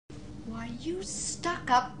Why, you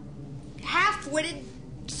stuck-up, half-witted,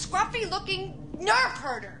 scruffy-looking nerve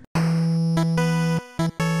herder.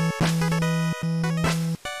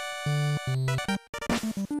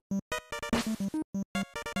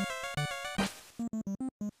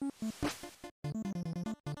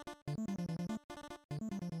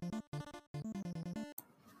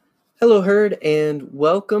 Hello, Herd, and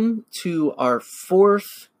welcome to our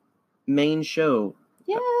fourth main show.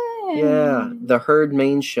 Yay! Yeah, the Herd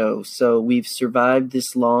main show. So we've survived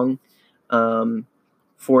this long,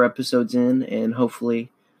 4 episodes in, and hopefully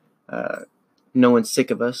no one's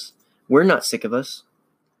sick of us. We're not sick of us,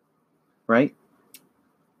 right?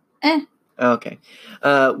 Okay.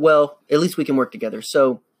 Well, at least we can work together.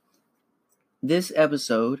 So this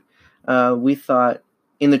episode, we thought,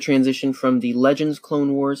 in the transition from the Legends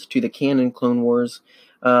Clone Wars to the canon Clone Wars,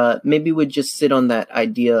 maybe we'd just sit on that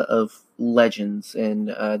idea of Legends and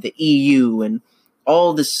the EU and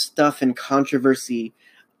all the stuff and controversy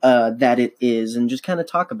that it is, and just kind of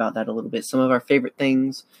talk about that a little bit. Some of our favorite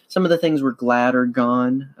things, some of the things we're glad are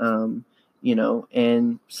gone,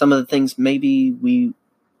 and some of the things maybe we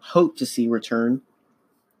hope to see return,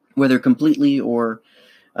 whether completely or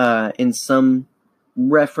in some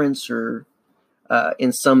reference or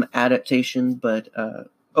in some adaptation, but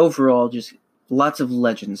overall, just lots of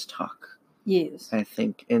Legends talk. Yes. I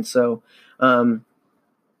think. And so, up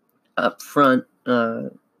front,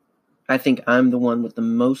 I think I'm the one with the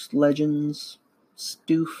most Legends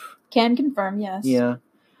stoof. Can confirm, yes. Yeah.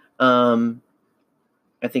 I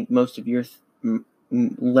think most of your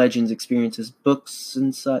Legends experiences books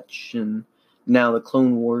and such, and now the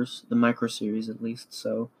Clone Wars, the micro series at least.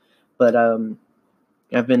 So, but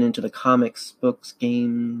I've been into the comics, books,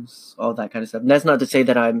 games, all that kind of stuff. And that's not to say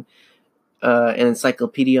that I'm an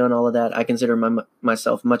encyclopedia on all of that. I consider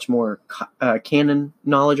myself much more canon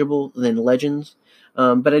knowledgeable than Legends,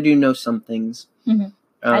 but I do know some things. Mm-hmm.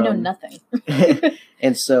 I know nothing.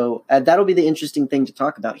 And so that'll be the interesting thing to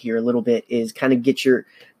talk about here a little bit, is kind of get your,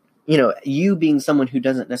 you being someone who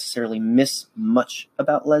doesn't necessarily miss much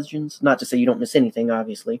about Legends. Not to say you don't miss anything,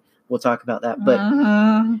 obviously. We'll talk about that. But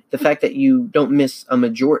the fact that you don't miss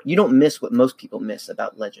you don't miss what most people miss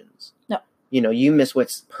about Legends. No. You miss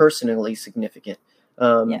what's personally significant.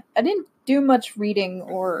 Yeah, I didn't do much reading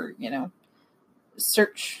or,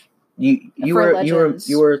 search. You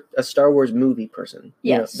were a Star Wars movie person.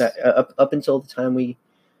 Yes. That up until the time we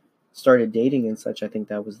started dating and such, I think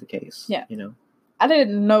that was the case. Yeah. I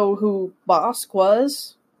didn't know who Bossk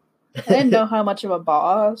was. I didn't know how much of a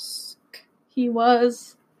Bossk he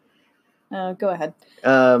was. Go ahead.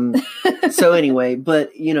 So anyway,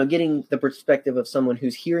 but, getting the perspective of someone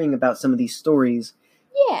who's hearing about some of these stories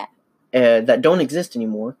that don't exist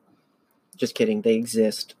anymore. Just kidding. They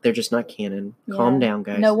exist. They're just not canon. Yeah. Calm down,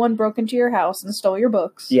 guys. No one broke into your house and stole your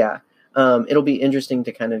books. Yeah. It'll be interesting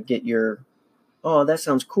to kind of get your, oh, that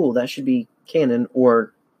sounds cool. That should be canon.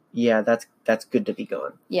 Or, yeah, that's good to be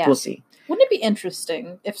gone. Yeah. We'll see. Wouldn't it be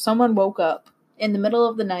interesting if someone woke up in the middle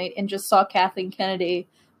of the night and just saw Kathleen Kennedy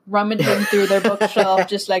rummaging through their bookshelf,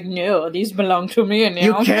 just like, no, these belong to me now.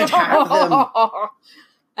 You can't have them.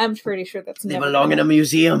 I'm pretty sure that's they belong in a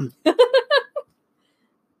museum.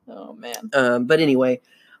 Oh man. But anyway,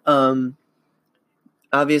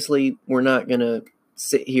 obviously we're not gonna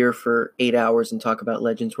sit here for 8 hours and talk about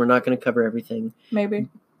Legends. We're not gonna cover everything. Maybe.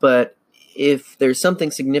 But if there's something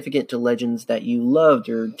significant to Legends that you loved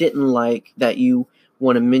or didn't like that you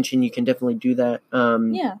want to mention, you can definitely do that.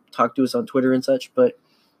 Talk to us on Twitter and such. But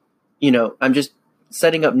I'm just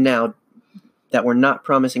setting up now that we're not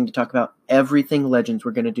promising to talk about everything Legends.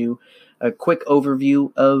 We're going to do a quick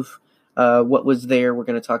overview of what was there. We're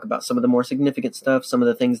going to talk about some of the more significant stuff, some of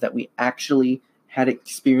the things that we actually had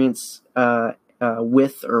experience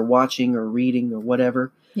with or watching or reading or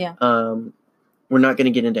whatever. Yeah. We're not going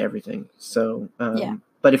to get into everything. So,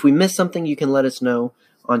 but if we miss something, you can let us know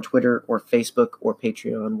on Twitter or Facebook or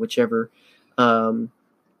Patreon, whichever. And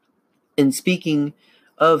speaking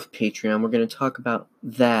of Patreon, we're going to talk about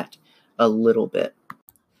that a little bit.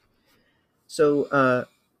 So,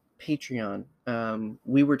 Patreon,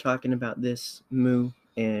 we were talking about this, Moo,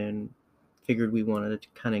 and figured we wanted to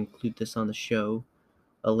kind of include this on the show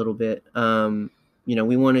a little bit.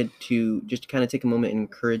 We wanted to just kind of take a moment and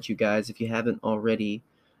encourage you guys, if you haven't already,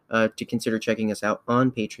 to consider checking us out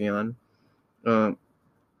on Patreon,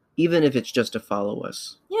 even if it's just to follow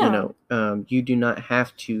us. Yeah. You do not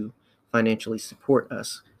have to financially support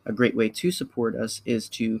us. A great way to support us is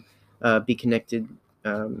to be connected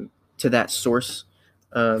to that source.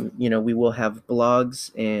 We will have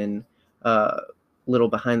blogs and little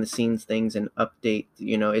behind the scenes things and update.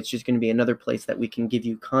 It's just going to be another place that we can give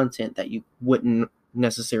you content that you wouldn't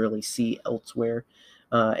necessarily see elsewhere.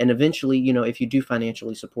 And eventually, if you do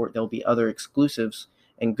financially support, there'll be other exclusives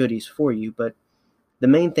and goodies for you. But the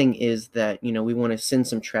main thing is that, we want to send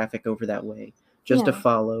some traffic over that way just to Yeah.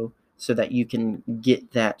 follow so that you can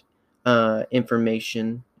get that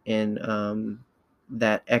information and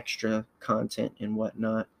that extra content and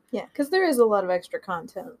whatnot. Yeah, because there is a lot of extra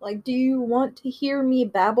content. Like, do you want to hear me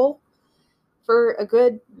babble for a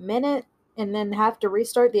good minute and then have to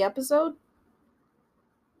restart the episode?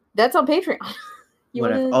 That's on Patreon.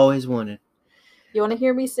 I've always wanted. You want to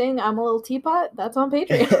hear me sing "I'm a Little Teapot"? That's on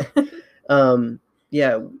Patreon.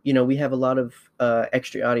 Yeah, we have a lot of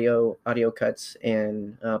extra audio cuts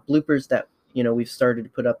and bloopers that we've started to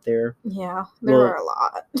put up there. Yeah, there are a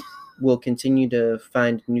lot. We'll continue to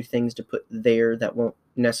find new things to put there that won't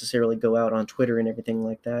necessarily go out on Twitter and everything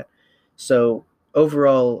like that. So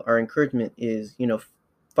overall, our encouragement is,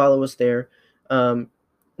 follow us there.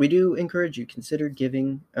 We do encourage you, consider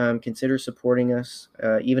giving, consider supporting us.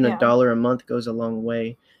 Even $1 a month goes a long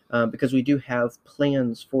way, because we do have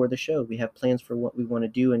plans for the show. We have plans for what we want to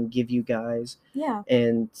do and give you guys. Yeah.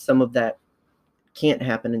 And some of that can't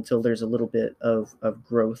happen until there's a little bit of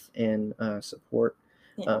growth and support.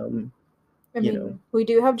 Yeah. I mean, we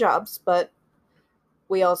do have jobs, but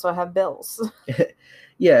we also have bills.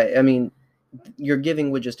 Yeah, I mean, your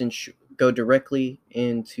giving would just go directly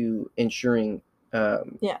into ensuring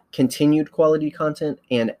continued quality content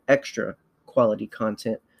and extra quality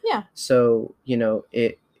content. Yeah. So,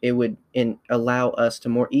 it would allow us to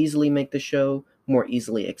more easily make the show, more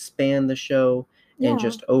easily expand the show, and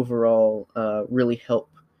just overall really help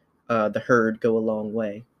the herd go a long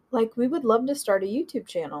way. Like, we would love to start a YouTube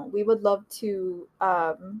channel. We would love to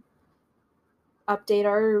update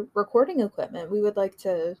our recording equipment. We would like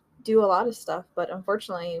to do a lot of stuff, but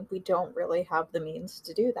unfortunately, we don't really have the means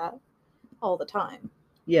to do that all the time.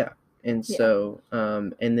 Yeah. And so,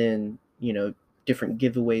 and then, different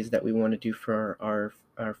giveaways that we want to do for our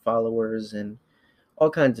followers and all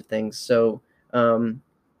kinds of things. So,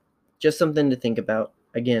 just something to think about.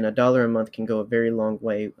 Again, $1 a month can go a very long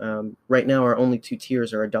way. Right now, our only two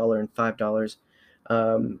tiers are $1 and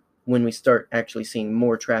 $5. When we start actually seeing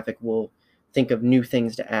more traffic, we'll think of new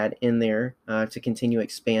things to add in there to continue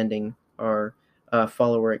expanding our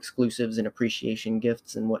follower exclusives and appreciation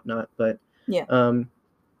gifts and whatnot. But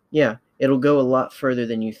it'll go a lot further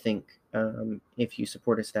than you think if you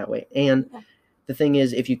support us that way. And the thing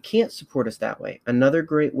is, if you can't support us that way, another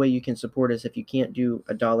great way you can support us if you can't do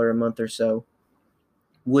 $1 a month or so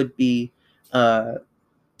would be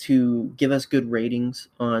to give us good ratings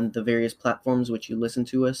on the various platforms which you listen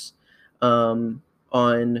to us.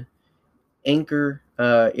 On Anchor,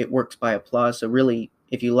 it works by applause. So really,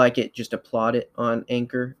 if you like it, just applaud it on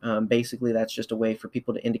Anchor. Basically, that's just a way for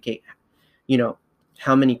people to indicate,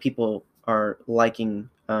 how many people are liking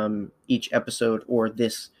each episode or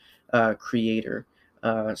this creator.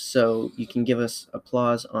 So you can give us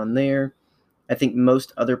applause on there. I think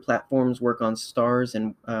most other platforms work on stars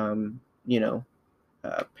and,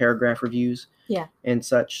 paragraph reviews and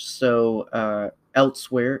such. So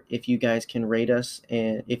elsewhere, if you guys can rate us,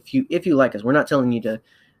 and if you like us, we're not telling you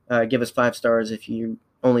to give us 5 stars if you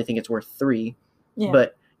only think it's worth 3.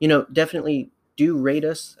 But, definitely do rate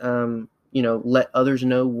us. Let others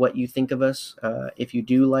know what you think of us. If you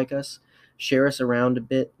do like us, share us around a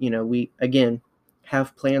bit. We, again,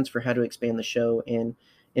 have plans for how to expand the show, and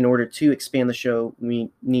in order to expand the show, we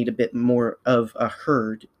need a bit more of a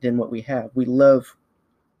herd than what we have. We love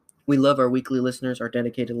our weekly listeners, our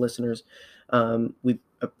dedicated listeners. We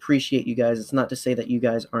appreciate you guys. It's not to say that you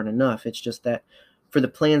guys aren't enough. It's just that for the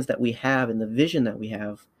plans that we have and the vision that we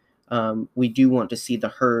have, we do want to see the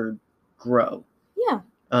herd grow. Yeah.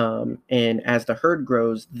 And as the herd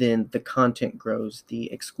grows, then the content grows, the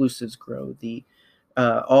exclusives grow,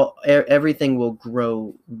 everything will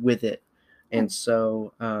grow with it. And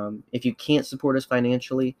so, if you can't support us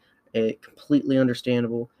financially, completely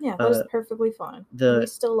understandable. Yeah, that is perfectly fine. We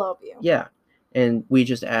still love you. Yeah, and we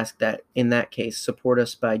just ask that in that case, support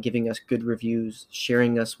us by giving us good reviews,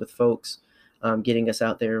 sharing us with folks, getting us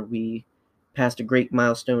out there. We passed a great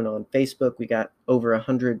milestone on Facebook. We got over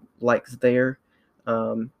 100 likes there.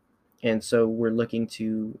 And so we're looking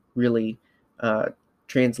to really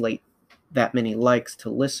translate that many likes to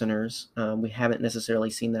listeners. We haven't necessarily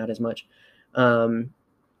seen that as much.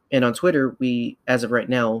 And on Twitter, we, as of right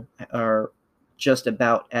now, are just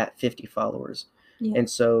about at 50 followers. Yeah. And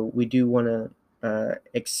so we do want to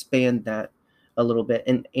expand that a little bit.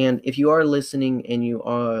 And if you are listening and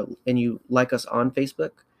you like us on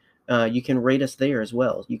Facebook, you can rate us there as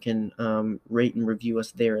well. You can rate and review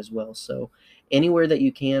us there as well. So anywhere that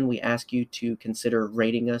you can, we ask you to consider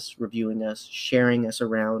rating us, reviewing us, sharing us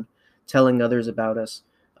around, telling others about us.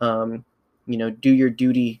 Do your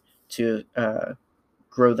duty to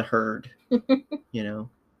grow the herd. Yeah.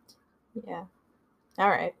 All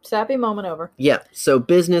right. Sappy moment over. Yeah. So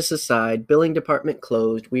business aside, billing department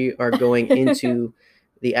closed. We are going into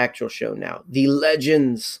the actual show now. The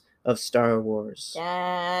Legends of Star Wars.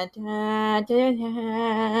 Da, da, da,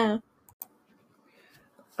 da.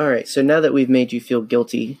 All right. So now that we've made you feel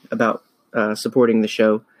guilty about supporting the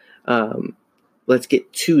show, let's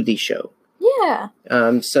get to the show. Yeah.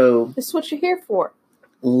 So This is what you're here for.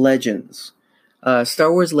 Legends.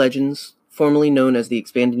 Star Wars Legends, formerly known as the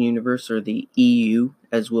Expanded Universe, or the EU,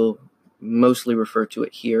 as we'll mostly refer to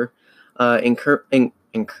it here,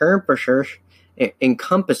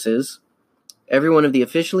 encompasses every one of the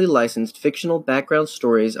officially licensed fictional background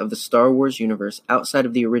stories of the Star Wars universe outside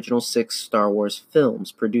of the original 6 Star Wars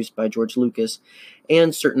films produced by George Lucas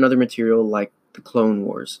and certain other material like the Clone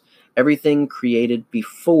Wars. Everything created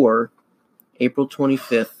before April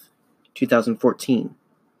 25th, 2014.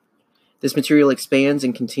 This material expands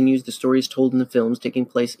and continues the stories told in the films, taking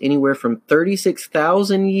place anywhere from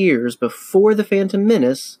 36,000 years before The Phantom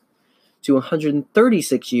Menace to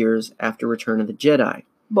 136 years after Return of the Jedi.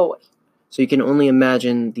 Boy. So you can only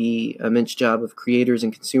imagine the immense job of creators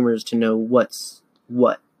and consumers to know what's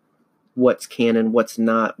canon, what's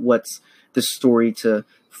not, what's the story to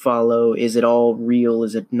follow, is it all real,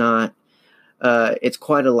 is it not? It's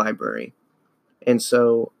quite a library. And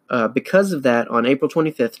so because of that, on April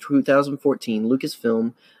 25th, 2014,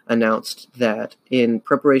 Lucasfilm announced that in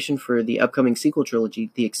preparation for the upcoming sequel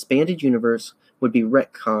trilogy, the expanded universe would be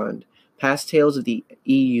retconned. Past tales of the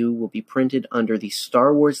EU will be printed under the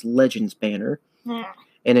Star Wars Legends banner,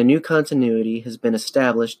 and a new continuity has been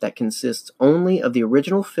established that consists only of the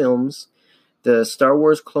original films, the Star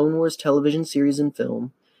Wars Clone Wars television series and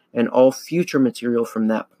film, and all future material from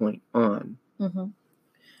that point on. Mm-hmm.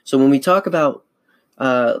 So when we talk about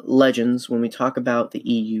Legends, when we talk about the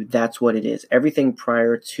EU, that's what it is. Everything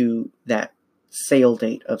prior to that sale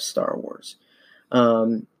date of Star Wars.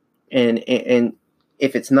 And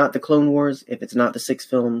if it's not the Clone Wars, if it's not the 6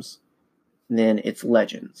 films, then it's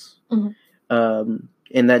Legends. Mm-hmm.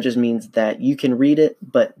 And that just means that you can read it,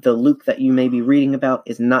 but the Luke that you may be reading about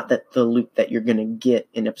is not the Luke that you're going to get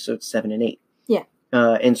in episodes 7 and 8. Yeah.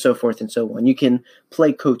 And so forth and so on. You can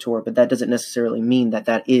play KOTOR, but that doesn't necessarily mean that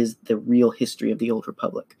that is the real history of the Old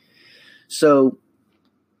Republic. So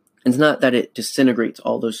it's not that it disintegrates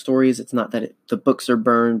all those stories. It's not that the books are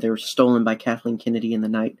burned. They were stolen by Kathleen Kennedy in the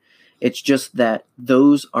night. It's just that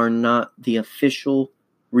those are not the official,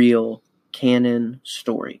 real, canon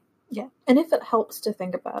story. Yeah. And if it helps to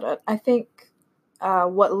think about it, I think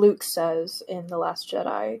what Luke says in The Last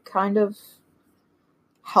Jedi kind of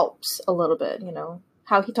helps a little bit,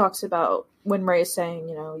 how he talks about when Rey's saying,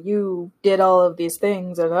 you did all of these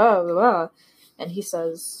things and blah, blah, blah, and he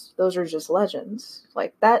says those are just legends.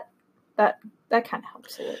 Like that kind of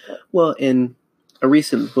helps a little bit. Well, in a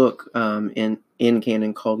recent book in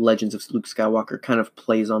canon called Legends of Luke Skywalker kind of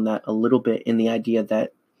plays on that a little bit in the idea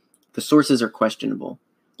that the sources are questionable.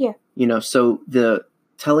 Yeah. So the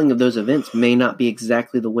telling of those events may not be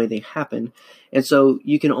exactly the way they happened. And so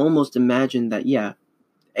you can almost imagine that, yeah.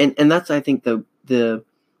 And that's, I think, the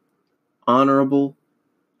honorable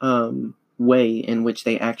way in which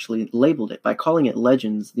they actually labeled it. By calling it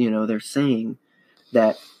Legends, they're saying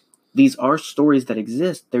that these are stories that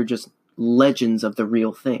exist. They're just legends of the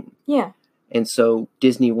real thing. Yeah. And so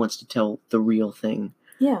Disney wants to tell the real thing.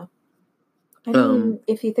 Yeah. I mean,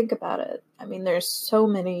 if you think about it, there's so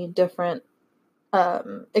many different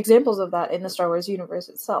examples of that in the Star Wars universe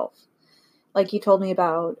itself. Like you told me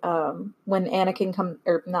about when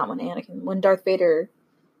Darth Vader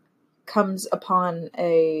comes upon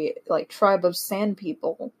a tribe of sand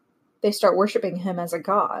people, they start worshiping him as a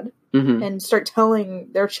god, mm-hmm. and start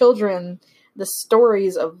telling their children the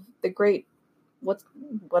stories of the great,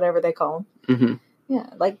 whatever they call them. Mm-hmm. Yeah,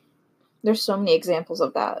 there's so many examples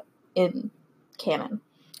of that in canon.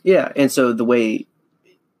 Yeah, and so the way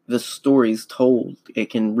the story's told, it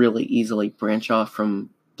can really easily branch off from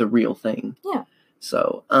the real thing. Yeah.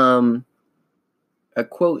 So, a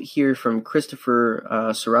quote here from Christopher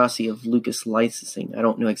Sarasi of Lucas Licensing. I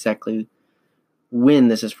don't know exactly when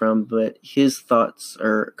this is from, but his thoughts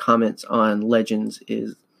or comments on Legends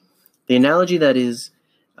is the analogy that is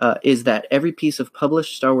that every piece of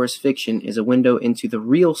published Star Wars fiction is a window into the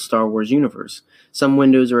real Star Wars universe. Some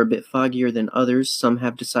windows are a bit foggier than others. Some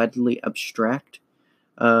have decidedly abstract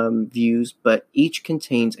views, but each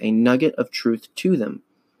contains a nugget of truth to them.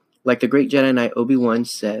 Like the great Jedi Knight Obi-Wan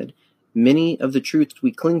said, many of the truths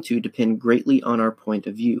we cling to depend greatly on our point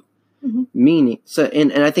of view. Mm-hmm. Meaning, so,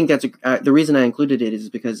 and I think that's the reason I included it is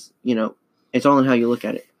because, it's all in how you look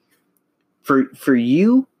at it. For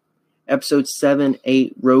you, Episode 7,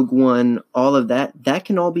 8, Rogue One, all of that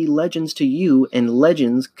can all be legends to you, and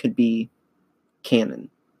legends could be canon.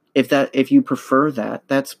 If you prefer that,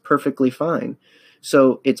 that's perfectly fine.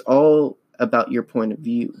 So it's all about your point of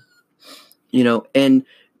view, and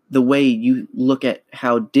the way you look at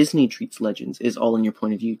how Disney treats legends is all in your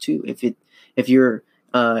point of view too. If you're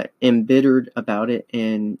embittered about it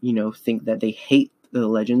and think that they hate the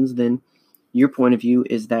legends, then your point of view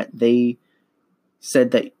is that they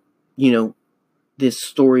said that these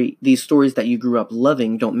stories that you grew up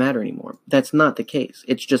loving don't matter anymore. That's not the case.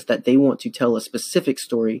 It's just that they want to tell a specific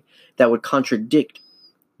story that would contradict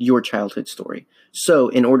your childhood story. So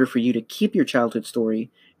in order for you to keep your childhood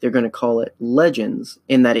story, they're going to call it legends,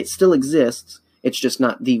 in that it still exists. It's just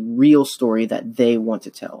not the real story that they want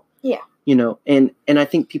to tell. Yeah. And I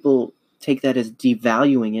think people take that as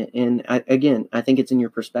devaluing it. And I think it's in your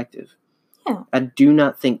perspective. Yeah. I do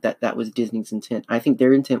not think that was Disney's intent. I think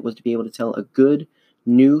their intent was to be able to tell a good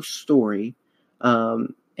new story,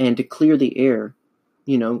 and to clear the air,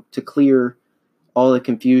 to clear all the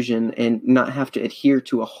confusion and not have to adhere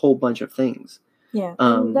to a whole bunch of things. Yeah,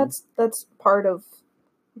 and that's part of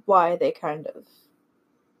why they kind of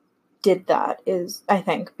did that, is, I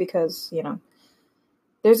think, because,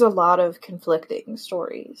 there's a lot of conflicting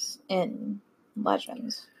stories in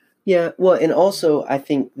Legends. Yeah, well, and also I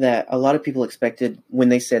think that a lot of people expected when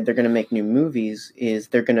they said they're going to make new movies is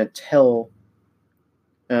they're going to tell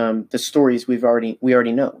the stories we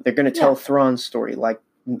already know. They're going to tell Thrawn's story like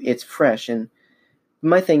it's fresh. And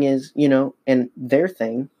my thing is, and their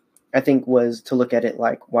thing, I think, was to look at it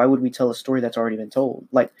like, why would we tell a story that's already been told?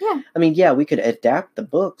 Like, I mean, we could adapt the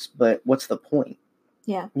books, but what's the point?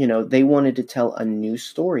 Yeah. They wanted to tell a new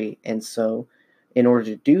story, and so in order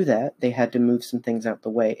to do that, they had to move some things out the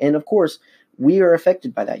way. And of course, we are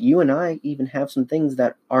affected by that. You and I even have some things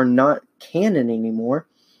that are not canon anymore,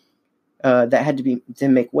 that had to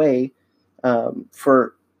make way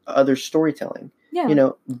for other storytelling. Yeah.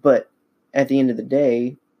 But at the end of the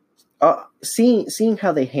day, seeing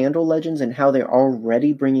how they handle legends and how they're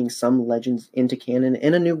already bringing some legends into canon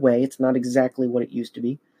in a new way, it's not exactly what it used to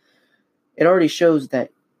be. It already shows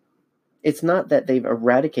that it's not that they've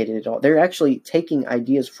eradicated it all. They're actually taking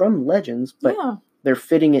ideas from legends, but they're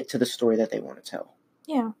fitting it to the story that they want to tell.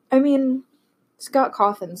 Yeah. I mean, Scott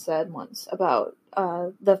Cawthon said once about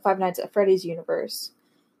the Five Nights at Freddy's universe.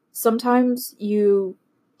 Sometimes you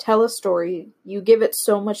tell a story, you give it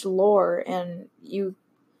so much lore, and you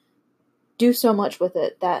do so much with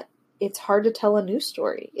it that it's hard to tell a new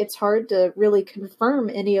story. It's hard to really confirm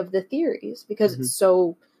any of the theories because it's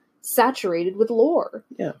so saturated with lore.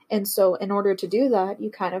 Yeah. And so in order to do that,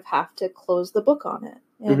 you kind of have to close the book on it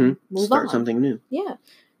and move Start on. something new. Yeah.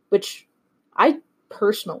 Which I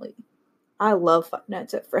love Five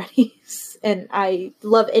Nights at Freddy's, and I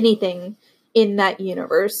love anything in that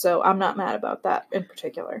universe, so I'm not mad about that in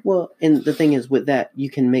particular. Well, and the thing is with that,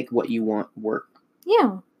 you can make what you want work.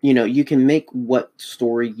 Yeah. You can make what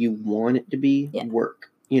story you want it to be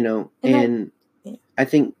work, and I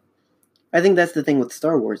think that's the thing with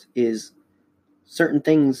Star Wars is certain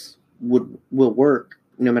things will work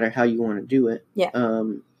no matter how you want to do it. Yeah.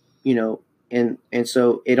 And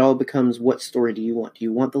so it all becomes, what story do you want? Do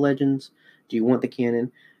you want the legends? Do you want the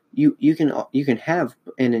canon? You can have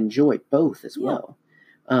and enjoy both as well.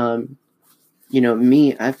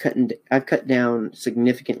 Me, I've cut down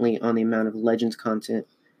significantly on the amount of legends content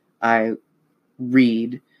I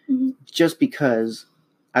read, just because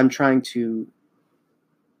I'm trying to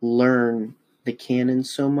learn the canon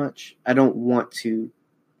so much. I don't want to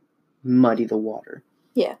muddy the water.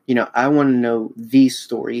 Yeah. I want to know the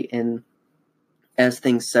story, and as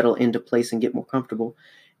things settle into place and get more comfortable,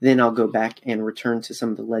 then I'll go back and return to some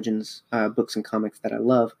of the legends books and comics that I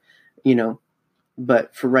love,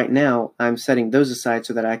 But for right now, I'm setting those aside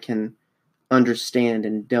so that I can understand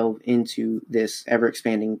and delve into this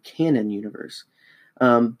ever-expanding canon universe.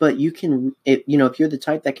 But you can, if you're the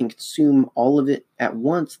type that can consume all of it at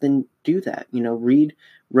once, then do that. Read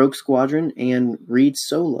Rogue Squadron and read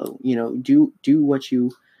Solo. Do what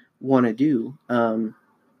you want to do.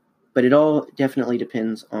 But it all definitely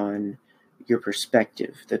depends on your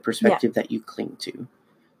perspective, the perspective that you cling to.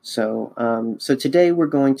 So today we're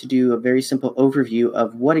going to do a very simple overview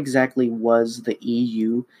of what exactly was the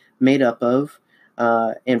EU made up of.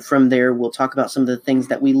 And from there, we'll talk about some of the things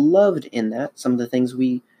that we loved in that, some of the things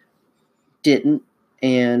we didn't,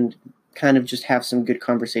 and kind of just have some good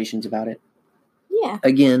conversations about it. Yeah.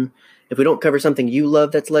 Again, if we don't cover something you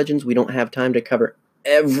love that's Legends, we don't have time to cover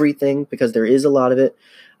everything because there is a lot of it.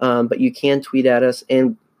 But you can tweet at us,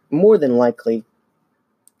 and more than likely,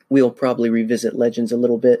 we'll probably revisit Legends a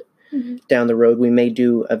little bit down the road. We may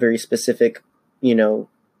do a very specific,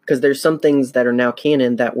 because there's some things that are now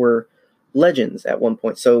canon that were Legends at one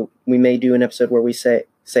point. So we may do an episode where we say,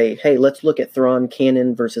 hey, let's look at Thrawn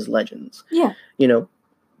canon versus Legends. Yeah.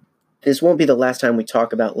 This won't be the last time we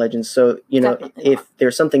talk about Legends. So, if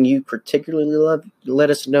there's something you particularly love, let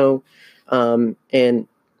us know. And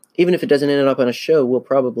even if it doesn't end up on a show, we'll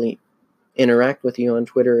probably interact with you on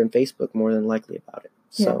Twitter and Facebook more than likely about it.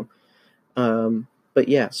 So, but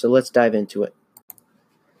yeah, so let's dive into it.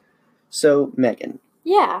 So, Megan.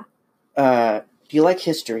 Yeah. Do you like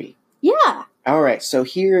history? Yeah. All right, so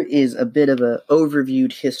here is a bit of an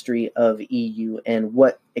overviewed history of EU and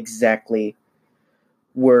what exactly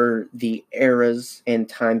were the eras and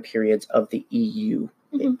time periods of the EU.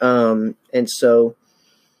 And so,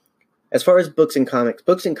 as far as books and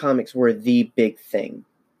comics were the big thing.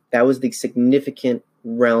 That was the significant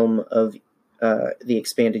realm of the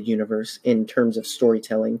expanded universe in terms of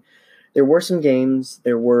storytelling. There were some games,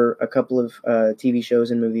 there were a couple of TV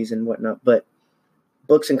shows and movies and whatnot, but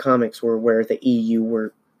books and comics were where the EU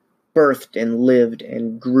were birthed and lived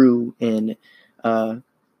and grew and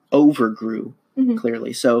overgrew,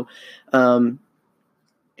 clearly. So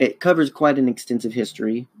it covers quite an extensive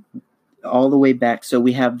history all the way back. So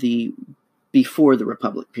we have the before the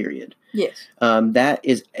Republic period. Yes. That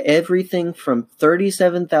is everything from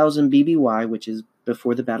 37,000 BBY, which is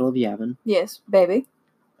before the Battle of Yavin. Yes, baby.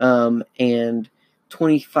 And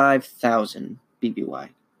 25,000 BBY. Wow.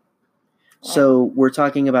 So we're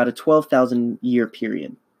talking about a 12,000 year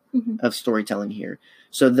period of storytelling here.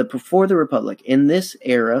 So before the Republic, in this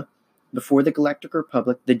era, before the Galactic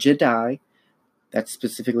Republic, the Jedi, that's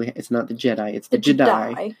specifically, it's not the Jedi, it's the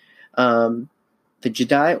Jedi. The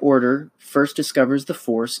Jedi Order first discovers the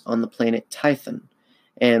Force on the planet Tython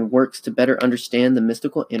and works to better understand the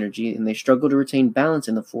mystical energy, and they struggle to retain balance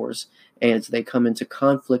in the Force as they come into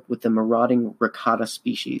conflict with the marauding Rakata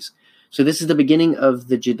species. So this is the beginning of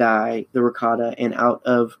the Jedi, the Rakata, and out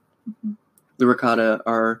of the Rakata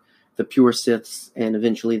are the pure Siths and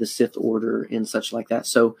eventually the Sith Order and such like that.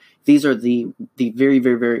 So these are the very,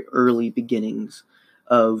 very, very early beginnings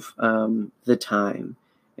of the time.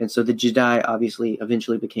 And so the Jedi obviously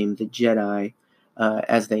eventually became the Jedi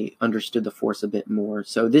as they understood the Force a bit more.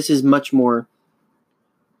 So this is much more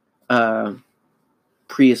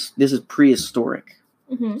prehistoric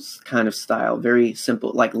kind of style. Very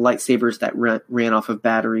simple, like lightsabers that ran off of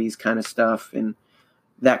batteries kind of stuff and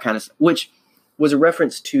that kind of stuff, which was a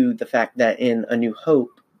reference to the fact that in A New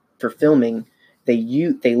Hope for filming, they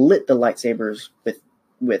lit the lightsabers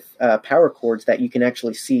with power cords that you can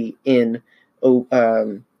actually see in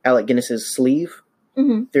Alec Guinness's sleeve.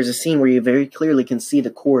 There's a scene where you very clearly can see the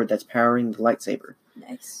cord that's powering the lightsaber.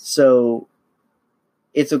 Nice. So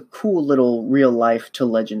it's a cool little real life to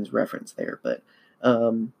Legends reference there. But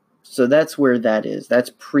so that's where that is. That's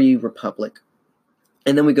pre-Republic.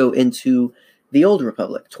 And then we go into the Old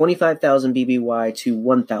Republic, 25,000 BBY to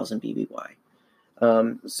 1,000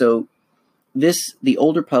 BBY. So the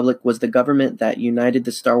Old Republic was the government that united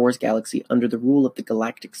the Star Wars galaxy under the rule of the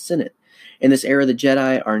Galactic Senate. In this era, the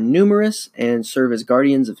Jedi are numerous and serve as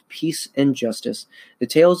guardians of peace and justice. The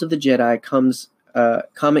Tales of the Jedi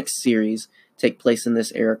comics series take place in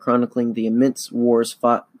this era, chronicling the immense wars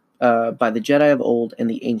fought by the Jedi of old and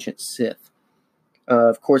the ancient Sith.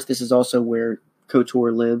 Of course, this is also where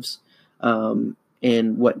KOTOR lives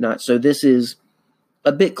and whatnot. So this is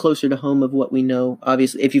a bit closer to home of what we know.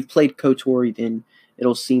 Obviously, if you've played KOTOR, then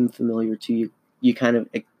it'll seem familiar to you. You kind of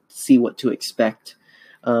see what to expect.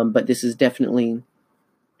 But this is definitely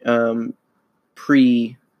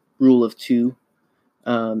pre-Rule of Two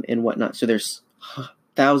and whatnot. So there's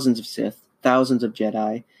thousands of Sith, thousands of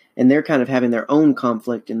Jedi, and they're kind of having their own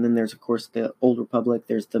conflict. And then there's, of course, the Old Republic.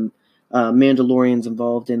 There's the Mandalorians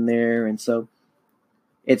involved in there. And so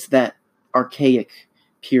it's that archaic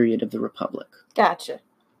period of the Republic. Gotcha.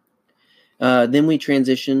 Then we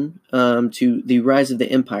transition to the Rise of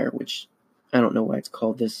the Empire, which I don't know why it's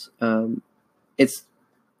called this.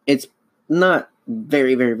 It's not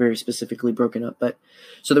very, very, very specifically broken up, but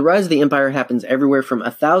so the Rise of the Empire happens everywhere from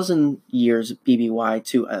 1,000 years BBY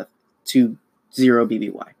to 0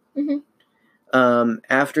 BBY.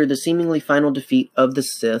 After the seemingly final defeat of the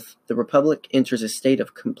Sith, the Republic enters a state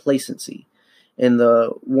of complacency. In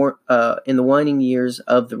the waning years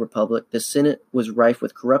of the Republic, the Senate was rife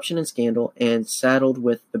with corruption and scandal, and saddled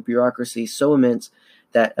with the bureaucracy so immense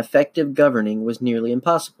that effective governing was nearly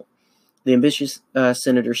impossible. The ambitious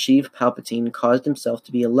Senator Sheev Palpatine caused himself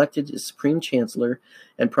to be elected as Supreme Chancellor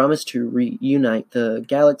and promised to reunite the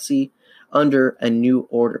galaxy under a new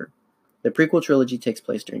order. The prequel trilogy takes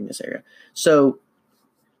place during this era. So,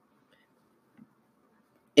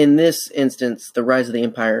 in this instance, the rise of the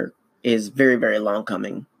Empire is very, very long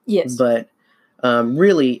coming. Yes. But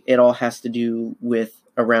really, it all has to do with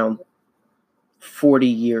around 40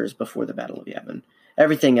 years before the Battle of Yavin.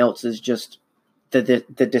 Everything else is just the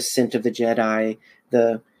descent of the Jedi,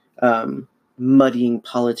 the muddying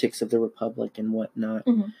politics of the Republic and whatnot.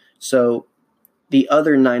 Mm-hmm. So the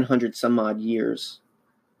other 900 some odd years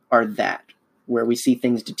are that, where we see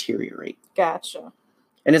things deteriorate. Gotcha.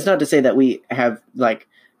 And it's not to say that we have, like,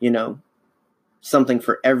 you know, something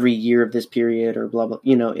for every year of this period or blah, blah.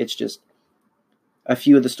 You know, it's just a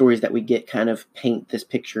few of the stories that we get kind of paint this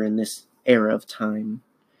picture in this era of time.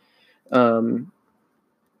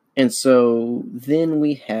 And so then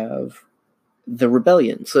we have the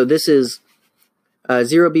rebellion. So this is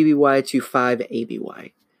 0 BBY to 5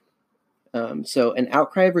 ABY. So an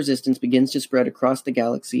outcry of resistance begins to spread across the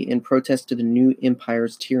galaxy in protest to the new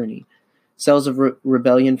Empire's tyranny. Cells of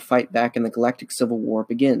rebellion fight back and the Galactic Civil War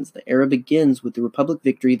begins. The era begins with the Republic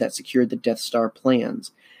victory that secured the Death Star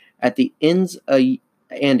plans. Ends a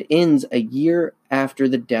year after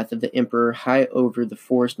the death of the Emperor high over the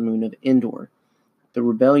forest moon of Endor. The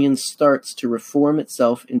rebellion starts to reform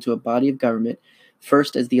itself into a body of government,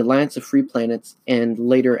 first as the Alliance of Free Planets and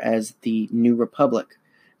later as the New Republic.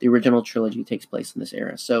 The original trilogy takes place in this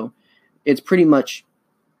era. So it's pretty much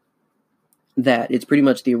that. It's pretty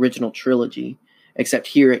much the original trilogy, except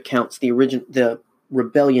here it counts the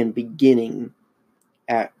rebellion beginning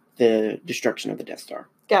at the destruction of the Death Star.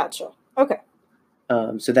 Gotcha. Okay.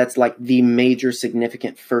 So that's like the major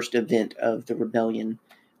significant first event of the rebellion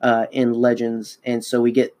in Legends. And so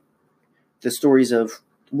we get the stories of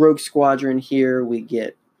Rogue Squadron here. We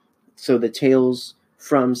get, so the Tales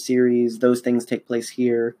from series, those things take place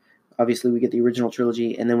here. Obviously we get the original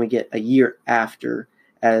trilogy, and then we get a year after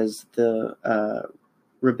as the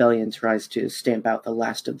rebellion tries to stamp out the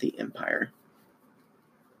last of the Empire.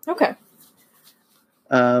 Okay.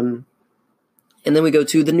 And then we go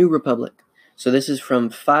to the New Republic. So this is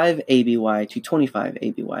from 5 ABY to 25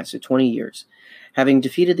 ABY, so 20 years. Having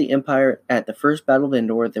defeated the Empire at the First Battle of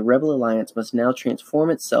Endor, the Rebel Alliance must now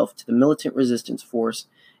transform itself to the militant resistance force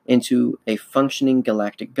into a functioning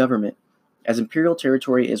galactic government. As Imperial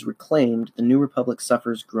territory is reclaimed, the New Republic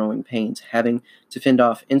suffers growing pains, having to fend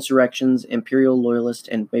off insurrections, Imperial loyalists,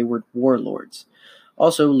 and wayward warlords.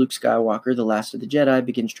 Also, Luke Skywalker, the last of the Jedi,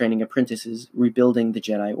 begins training apprentices, rebuilding the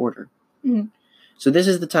Jedi Order. Mm-hmm. So this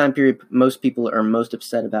is the time period most people are most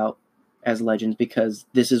upset about as Legends, because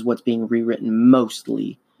this is what's being rewritten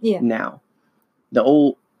mostly now. The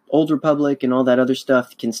old Republic and all that other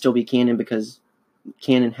stuff can still be canon because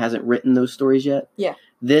canon hasn't written those stories yet. Yeah.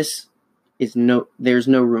 This is there's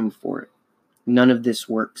no room for it. None of this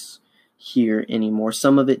works here anymore.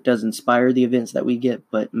 Some of it does inspire the events that we get,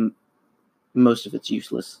 but most of it's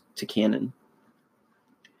useless to canon.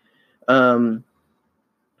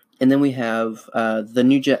 And then we have the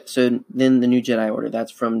New Jedi Order.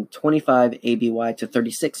 That's from 25 ABY to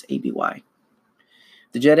 36 ABY.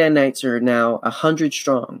 The Jedi Knights are now 100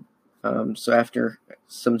 strong. So after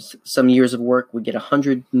some years of work, we get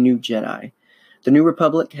 100 new Jedi. The New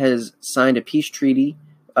Republic has signed a peace treaty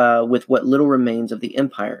with what little remains of the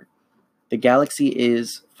Empire. The galaxy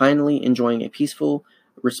is finally enjoying a peaceful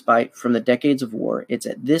respite from the decades of war. It's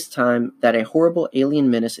at this time that a horrible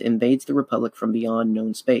alien menace invades the Republic from beyond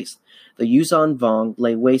known space. The Yuuzhan Vong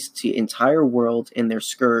lay waste to entire worlds in their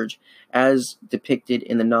scourge, as depicted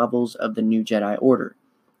in the novels of the New Jedi Order.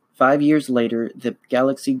 5 years later, the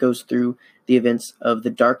galaxy goes through the events of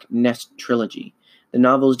the Dark Nest trilogy. The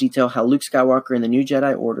novels detail how Luke Skywalker and the New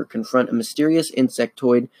Jedi Order confront a mysterious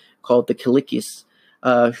insectoid called the Calicus,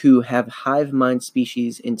 who have hive mind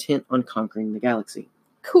species intent on conquering the galaxy.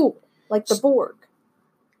 Cool. Like the Borg.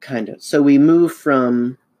 Kind of. So we move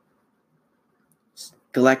from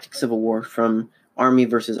Galactic Civil War, from army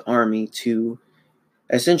versus army, to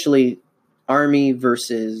essentially army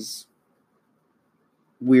versus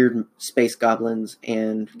weird space goblins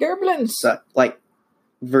and Gerblins. Like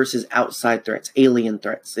versus outside threats, alien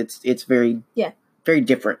threats. It's very very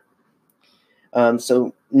different.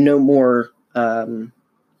 So no more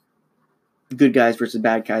good guys versus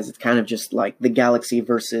bad guys. It's kind of just like the galaxy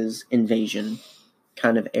versus invasion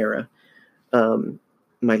kind of era.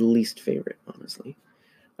 My least favorite, honestly.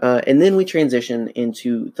 And then we transition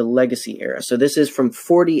into the Legacy era. So this is from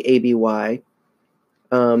 40 ABY,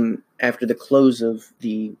 after the close of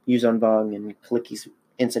the Yuuzhan Vong and Calicus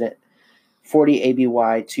incident. 40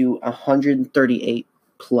 ABY to 138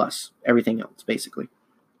 plus everything else, basically.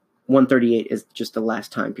 138 is just the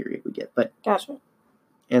last time period we get, but Gotcha.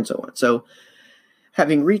 and so on. So,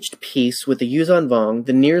 having reached peace with the Yuzan Vong,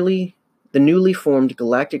 the newly formed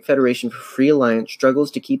Galactic Federation for Free Alliance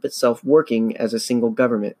struggles to keep itself working as a single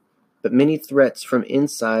government, but many threats from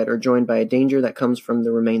inside are joined by a danger that comes from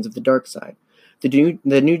the remains of the dark side. The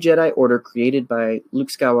new Jedi Order created by Luke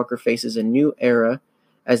Skywalker faces a new era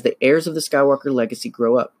as the heirs of the Skywalker legacy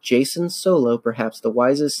grow up. Jacen Solo, perhaps the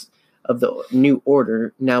wisest of the new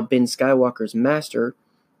order, now Ben Skywalker's master,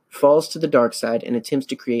 falls to the dark side and attempts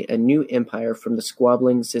to create a new empire from the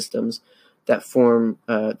squabbling systems that form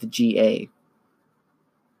the GA,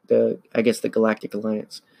 the Galactic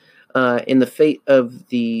Alliance. In the fate of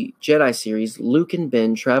the Jedi series, Luke and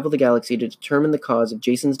Ben travel the galaxy to determine the cause of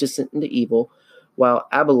Jacen's descent into evil, while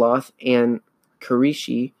Abeloth and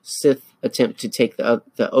Karishi Sith attempt to take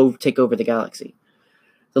over the galaxy.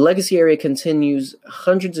 The Legacy area continues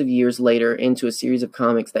hundreds of years later into a series of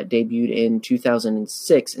comics that debuted in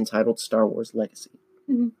 2006 entitled Star Wars Legacy.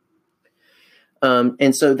 Mm-hmm.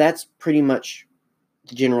 And so that's pretty much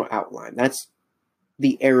the general outline. That's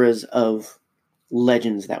the eras of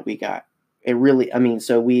Legends that we got. It really,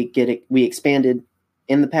 so we expanded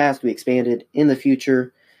in the past, we expanded in the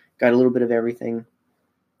future, got a little bit of everything.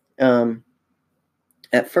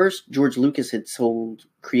 At first, George Lucas had told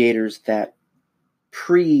creators that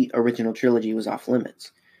pre-original trilogy was off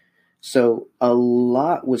limits. So a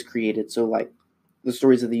lot was created. So like the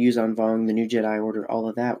stories of the Yuzan Vong, the New Jedi Order, all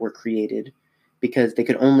of that were created because they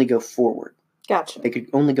could only go forward. Gotcha. They could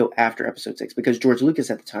only go after Episode 6 because George Lucas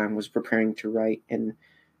at the time was preparing to write and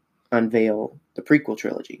unveil the prequel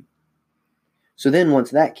trilogy. So then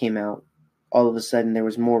once that came out, all of a sudden there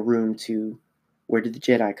was more room to, where did the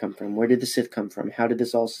Jedi come from? Where did the Sith come from? How did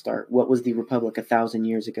this all start? What was the Republic 1,000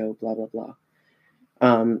 years ago? Blah, blah, blah.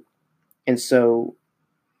 And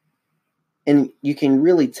you can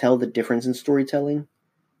really tell the difference in storytelling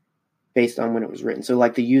based on when it was written. So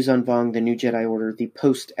like the Yuzan Vong, the New Jedi Order, the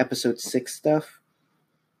post-Episode 6 stuff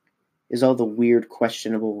is all the weird,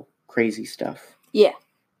 questionable, crazy stuff. Yeah.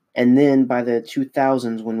 And then by the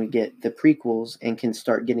 2000s, when we get the prequels and can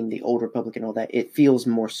start getting the Old Republic and all that, it feels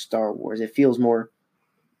more Star Wars. It feels more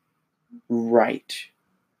right.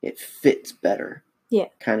 It fits better. Yeah.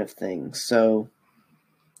 Kind of thing. So,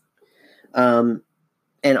 and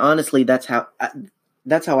honestly, that's how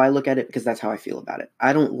I look at it because that's how I feel about it.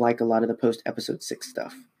 I don't like a lot of the post-Episode 6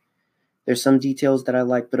 stuff. There's some details that I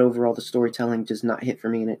like, but overall the storytelling does not hit for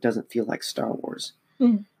me and it doesn't feel like Star Wars.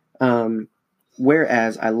 Mm.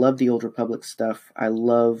 Whereas I love the Old Republic stuff. I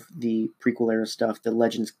love the prequel era stuff, the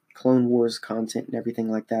Legends Clone Wars content and everything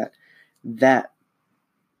like that. That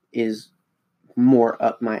is more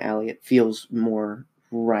up my alley. It feels more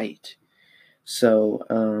right. So,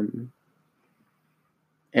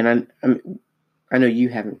 and I know you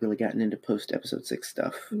haven't really gotten into post-Episode 6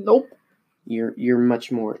 stuff. Nope. You're much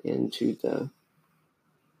more into the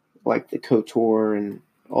KOTOR and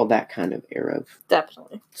all that kind of era of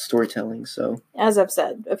Definitely storytelling. So, as I've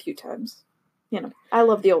said a few times, I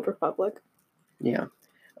love the Old Republic. Yeah.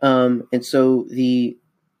 And so the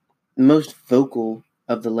most vocal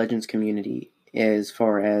of the Legends community, as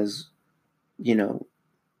far as,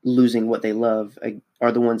 losing what they love,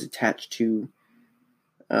 are the ones attached to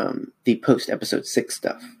the post-Episode 6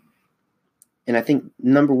 stuff. And I think,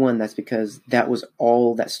 number one, that's because that was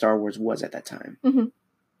all that Star Wars was at that time. Mm-hmm.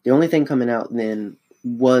 The only thing coming out then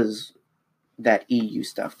was that EU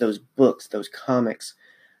stuff, those books, those comics.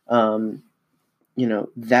 That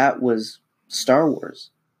was Star Wars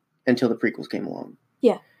until the prequels came along.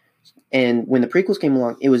 Yeah. And when the prequels came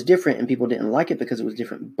along, it was different and people didn't like it because it was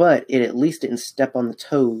different, but it at least didn't step on the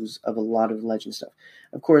toes of a lot of Legend stuff.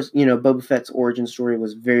 Of course, Boba Fett's origin story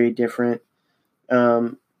was very different.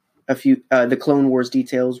 The Clone Wars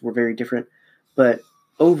details were very different, but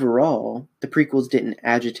overall, the prequels didn't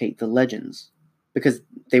agitate the Legends because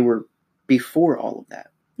they were before all of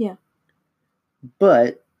that. Yeah.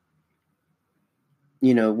 But,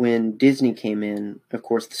 when Disney came in, of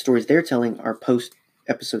course, the stories they're telling are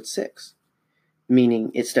post-Episode 6,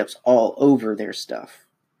 meaning it steps all over their stuff.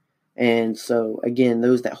 And so, again,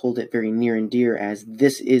 those that hold it very near and dear as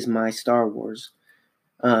this is my Star Wars,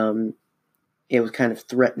 it was kind of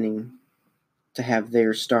threatening to have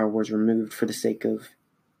their Star Wars removed for the sake of,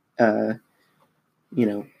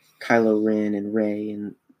 Kylo Ren and Rey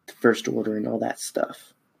and the First Order and all that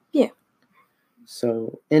stuff. Yeah.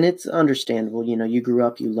 So, and it's understandable, you grew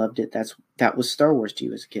up, you loved it, that was Star Wars to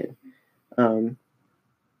you as a kid.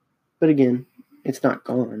 But again, it's not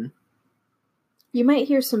gone. You might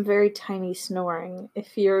hear some very tiny snoring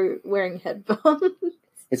if you're wearing headphones.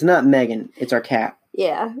 It's not Megan, it's our cat.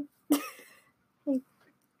 Yeah.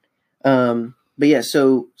 But yeah,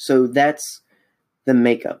 so that's the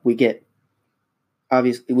makeup. We get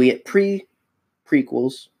prequels.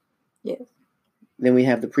 Yes. Then we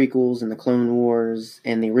have the prequels and the Clone Wars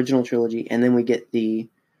and the original trilogy, and then we get the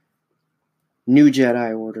New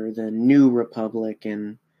Jedi Order, the New Republic,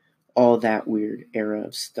 and all that weird era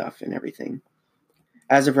of stuff and everything.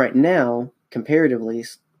 As of right now, comparatively,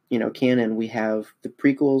 canon, we have the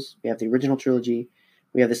prequels, we have the original trilogy,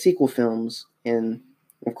 we have the sequel films, and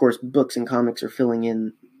of course, books and comics are filling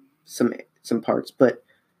in some parts, but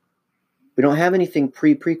we don't have anything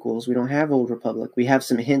pre-prequels. We don't have Old Republic. We have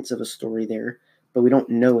some hints of a story there, but we don't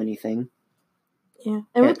know anything. Yeah,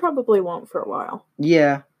 and we probably won't for a while.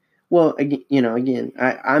 Yeah. Well, again,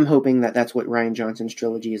 I'm hoping that that's what Rian Johnson's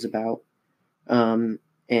trilogy is about. And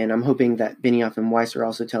I'm hoping that Benioff and Weiss are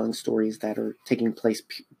also telling stories that are taking place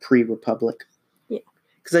pre-Republic. Yeah.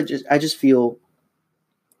 Because I just feel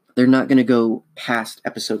they're not going to go past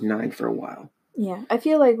episode 9 for a while. Yeah, I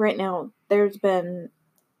feel like right now there's been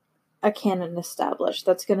a canon established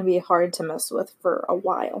that's going to be hard to mess with for a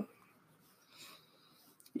while.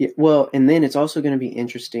 Yeah, well, and then it's also going to be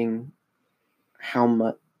interesting how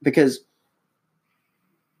much, because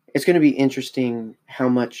it's going to be interesting how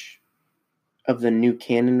much of the new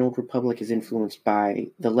canon Old Republic is influenced by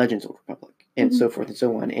the Legends Old Republic and so forth and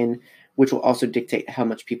so on, and which will also dictate how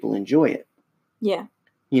much people enjoy it. Yeah.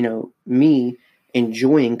 Me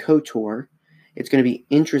enjoying KOTOR, it's going to be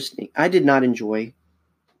interesting. I did not enjoy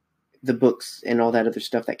the books and all that other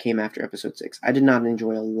stuff that came after episode 6. I did not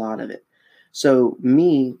enjoy a lot of it. So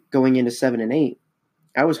me going into 7 and 8,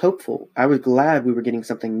 I was hopeful. I was glad we were getting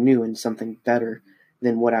something new and something better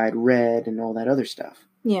than what I had read and all that other stuff.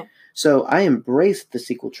 Yeah. So I embraced the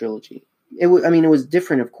sequel trilogy. It was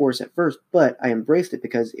different, of course, at first, but I embraced it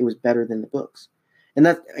because it was better than the books. And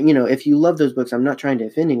that, if you love those books, I'm not trying to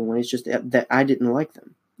offend anyone. It's just that I didn't like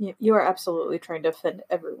them. Yeah, you are absolutely trying to offend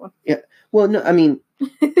everyone. Yeah. Well, no, I mean,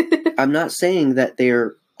 I'm not saying that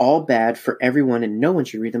they're all bad for everyone and no one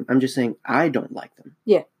should read them. I'm just saying I don't like them.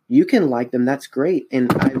 Yeah. You can like them. That's great.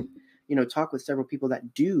 And I, talk with several people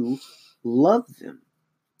that do love them.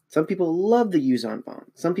 Some people love the Yuuzhan Vong.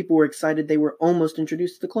 Some people were excited they were almost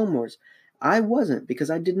introduced to the Clone Wars. I wasn't, because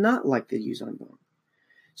I did not like the Yuuzhan Vong.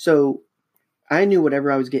 So I knew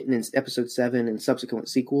whatever I was getting in episode 7 and subsequent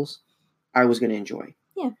sequels, I was going to enjoy.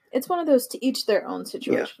 Yeah, it's one of those to each their own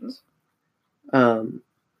situations. Yeah.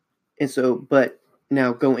 And so, but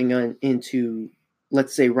now going on into,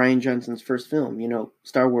 let's say, Rian Johnson's first film,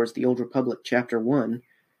 Star Wars: The Old Republic, Chapter 1.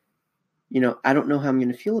 I don't know how I'm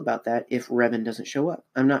going to feel about that if Revan doesn't show up.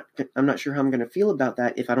 I'm not sure how I'm going to feel about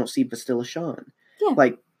that if I don't see Bastila Shan. Yeah.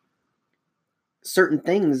 Like, certain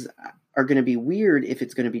things are going to be weird if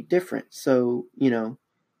it's going to be different. So,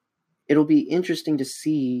 it'll be interesting to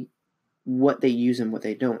see what they use and what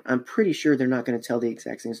they don't. I'm pretty sure they're not going to tell the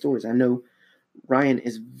exact same stories. I know Rian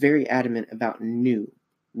is very adamant about new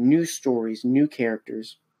stories, new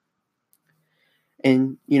characters.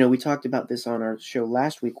 And, we talked about this on our show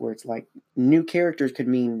last week, where it's like new characters could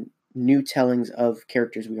mean new tellings of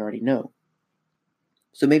characters we already know.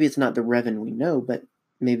 So maybe it's not the Revan we know, but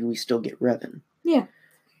maybe we still get Revan. Yeah.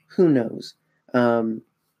 Who knows?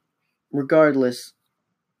 Regardless,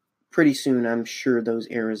 pretty soon I'm sure those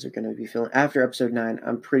eras are going to be filling. After episode 9,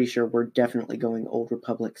 I'm pretty sure we're definitely going Old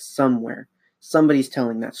Republic somewhere. Somebody's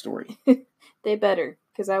telling that story. They better,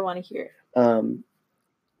 because I want to hear it.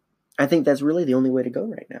 I think that's really the only way to go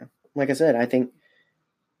right now. Like I said,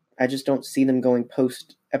 I just don't see them going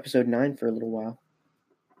post episode 9 for a little while.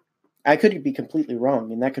 I could be completely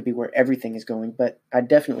wrong, and that could be where everything is going, but I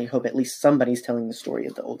definitely hope at least somebody's telling the story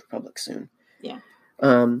of the Old Republic soon. Yeah.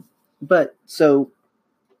 But so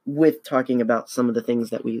with talking about some of the things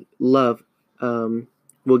that we love,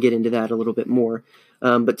 we'll get into that a little bit more.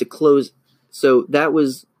 But to close,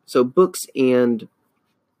 books and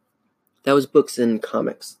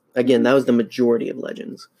comics. Again, that was the majority of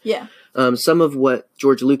Legends. Yeah. Some of what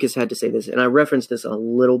George Lucas had to say this, and I referenced this a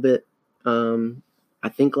little bit, I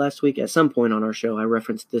think last week at some point on our show, I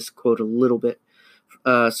referenced this quote a little bit.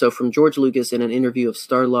 So from George Lucas in an interview of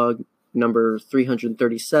Starlog number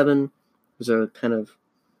 337, it was a kind of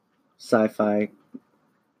sci-fi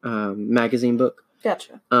magazine book.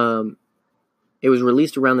 Gotcha. It was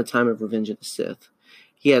released around the time of Revenge of the Sith.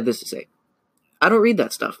 He had this to say: I don't read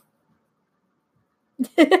that stuff.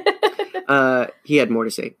 He had more to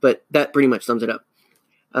say, but that pretty much sums it up.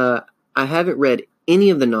 I haven't read any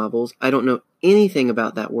of the novels. I don't know anything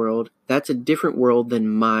about that world. That's a different world than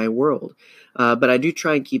my world. But I do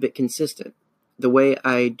try and keep it consistent. the way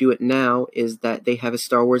I do it now is that they have a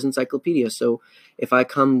Star Wars encyclopedia. So if I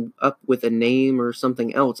come up with a name or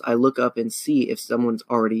something else, I look up and see if someone's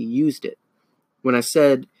already used it. When I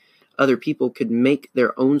said other people could make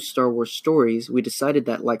their own Star Wars stories, we decided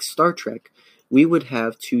that, like Star Trek, we would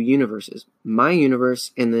have 2 universes. My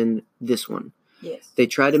universe and then this one. Yes. They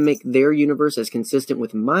try to make their universe as consistent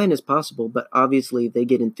with mine as possible, but obviously they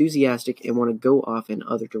get enthusiastic and want to go off in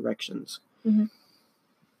other directions. Mm-hmm.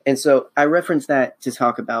 And so I reference that to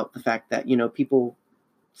talk about the fact that, people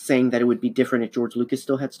saying that it would be different if George Lucas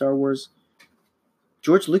still had Star Wars.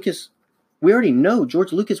 George Lucas, we already know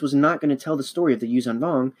George Lucas was not going to tell the story of the Yuuzhan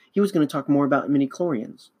Vong. He was going to talk more about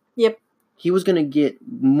midi-chlorians. Yep. He was going to get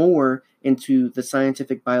more into the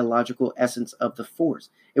scientific biological essence of the Force.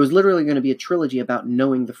 It was literally going to be a trilogy about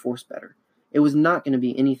knowing the Force better. It was not going to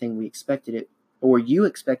be anything we expected it, or you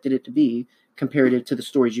expected it to be, comparative to the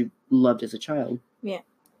stories you loved as a child. Yeah.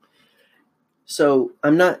 So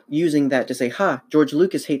I'm not using that to say, George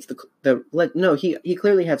Lucas hates no, he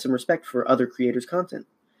clearly had some respect for other creators' content.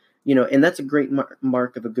 And that's a great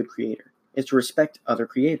mark of a good creator, is to respect other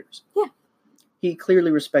creators. Yeah. He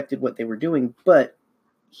clearly respected what they were doing, but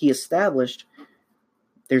he established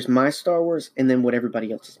there's my Star Wars and then what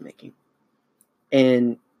everybody else is making.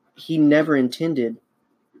 And he never intended,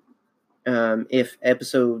 if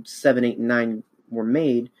episodes 7, 8, and 9 were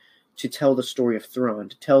made, to tell the story of Thrawn,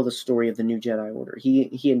 to tell the story of the New Jedi Order.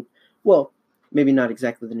 Well, maybe not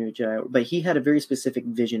exactly the New Jedi Order, but he had a very specific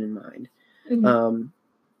vision in mind. Mm-hmm.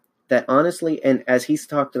 That honestly, and as he's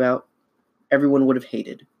talked about, everyone would have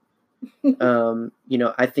hated.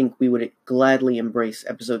 I think we would gladly embrace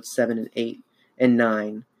episodes 7 and 8 and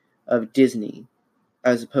 9 of Disney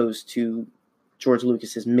as opposed to George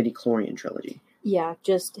Lucas's midi-chlorian trilogy. Yeah,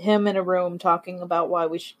 just him in a room talking about why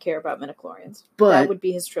we should care about midi-chlorians. But that would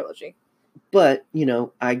be his trilogy. But,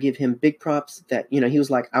 I give him big props that, he was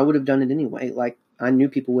like, I would have done it anyway. Like, I knew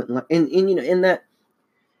people wouldn't like, and that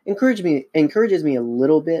encourages me a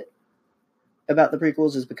little bit about the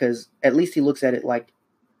prequels, is because at least he looks at it like,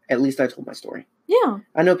 at least I told my story. Yeah.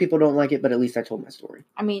 I know people don't like it, but at least I told my story.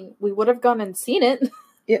 I mean, we would have gone and seen it.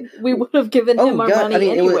 Yeah. We would have given him our money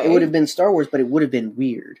anyway. It would have been Star Wars, but it would have been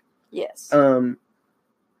weird. Yes. So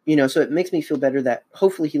it makes me feel better that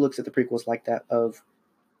hopefully he looks at the prequels like that, of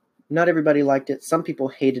not everybody liked it. Some people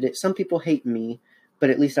hated it. Some people hate me, but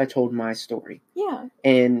at least I told my story. Yeah.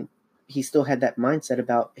 And he still had that mindset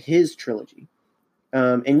about his trilogy.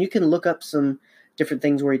 And you can look up some different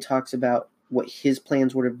things where he talks about what his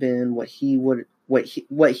plans would have been, he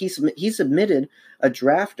submitted a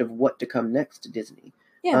draft of what to come next to Disney.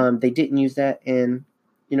 Yeah. They didn't use that, and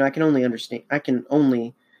I can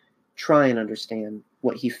only try and understand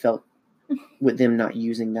what he felt with them not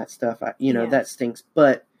using that stuff. That stinks,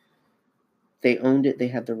 but they owned it. They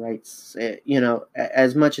had the rights.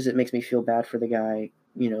 As much as it makes me feel bad for the guy,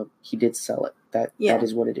 he did sell it. That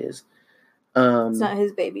is what it is. It's not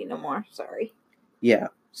his baby no more. Sorry. Yeah.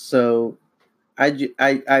 So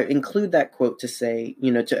I include that quote to say,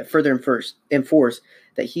 to further enforce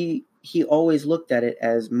that he always looked at it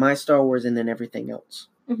as my Star Wars and then everything else.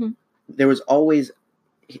 Mm-hmm. There was always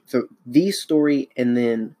the story and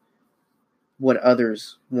then what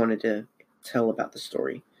others wanted to tell about the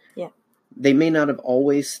story. Yeah. They may not have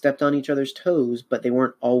always stepped on each other's toes, but they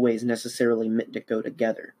weren't always necessarily meant to go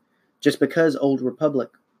together. Just because Old Republic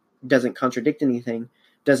doesn't contradict anything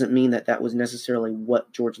doesn't mean that was necessarily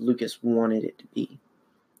what George Lucas wanted it to be.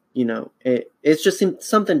 It's just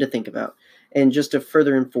something to think about. And just to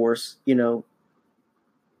further enforce,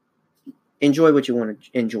 enjoy what you want to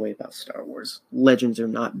enjoy about Star Wars. Legends or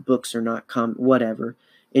not, books or not, whatever.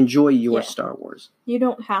 Enjoy your Star Wars. You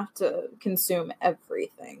don't have to consume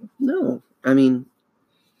everything. No. I mean,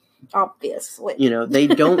 obviously. They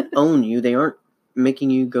don't own you. They aren't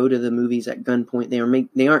making you go to the movies at gunpoint.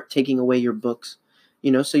 They aren't taking away your books.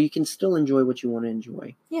 So you can still enjoy what you want to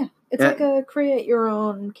enjoy. Yeah. It's like a create your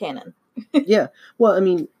own canon. Yeah. Well, I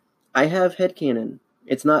mean, I have headcanon.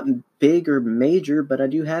 It's not big or major, but I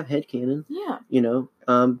do have headcanon. Yeah.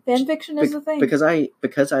 Fan fiction is a thing. Because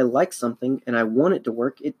I like something and I want it to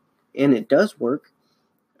work, and it does work,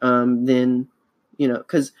 then,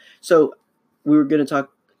 so we were going to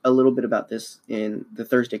talk a little bit about this in the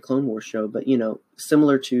Thursday Clone Wars show, but,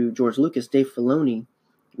 similar to George Lucas, Dave Filoni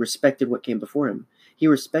respected what came before him. He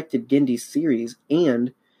respected Gendy's series,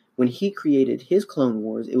 and when he created his Clone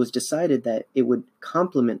Wars, it was decided that it would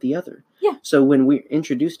complement the other. Yeah. So when we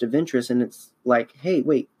introduced Ventress, and it's like, hey,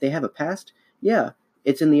 wait, they have a past? Yeah,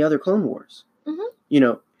 it's in the other Clone Wars.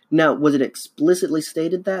 Mm-hmm. Now, was it explicitly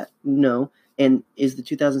stated that? No. And is the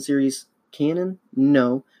 2000 series canon?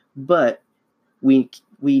 No. But we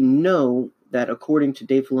know that according to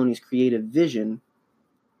Dave Filoni's creative vision,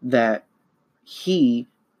 that he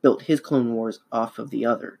built his Clone Wars off of the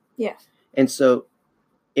other. Yeah. And so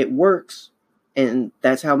it works, and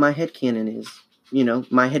that's how my headcanon is. You know,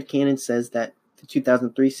 my headcanon says that the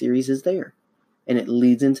 2003 series is there, and it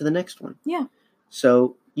leads into the next one. Yeah.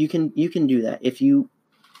 So you can do that.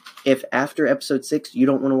 If after episode 6 you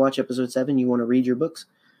don't want to watch episode 7, you want to read your books,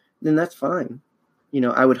 then that's fine. You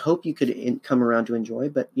know, I would hope you could come around to enjoy,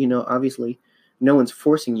 but, you know, obviously no one's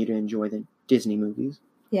forcing you to enjoy the Disney movies.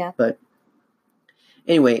 Yeah. But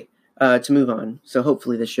anyway, to move on. So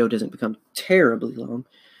hopefully this show doesn't become terribly long.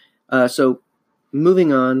 So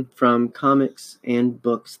moving on from comics and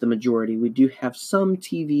books, the majority, we do have some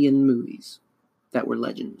TV and movies that were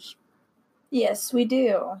legends. Yes, we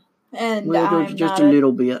do. And Well, just a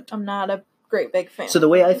little bit. I'm not a great big fan. So the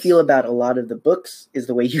way I feel about a lot of the books is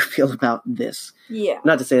the way you feel about this. Yeah.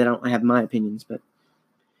 Not to say that I don't have my opinions, but...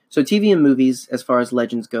 So TV and movies, as far as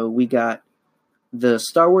legends go, we got the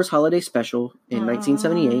Star Wars Holiday Special in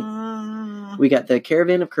 1978. We got the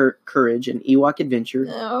Caravan of Courage and Ewok Adventure.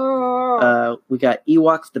 We got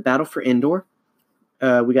Ewoks, The Battle for Endor.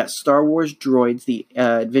 We got Star Wars Droids, The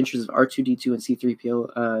Adventures of R2-D2 and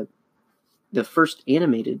C-3PO. The first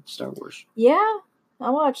animated Star Wars. Yeah, I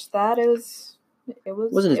watched that. It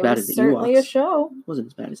wasn't as bad as the certainly Ewoks. A show. Wasn't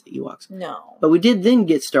as bad as the Ewoks. No. But we did then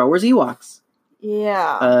get Star Wars Ewoks.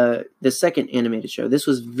 Yeah. The second animated show. This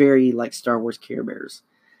was very like Star Wars Care Bears.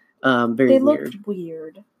 Very they weird. Looked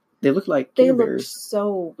weird. They looked like Care Bears. They looked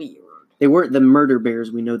so weird. They weren't the murder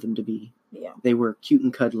bears we know them to be. Yeah. They were cute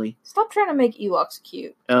and cuddly. Stop trying to make Ewoks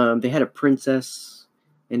cute. They had a princess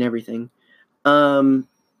and everything.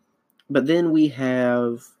 But then we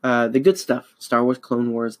have the good stuff. Star Wars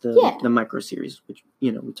Clone Wars, the micro series, which,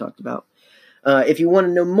 you know, we talked about. If you want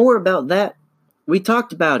to know more about that, we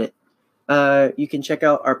talked about it. You can check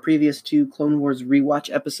out our previous 2 Clone Wars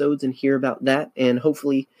rewatch episodes and hear about that. And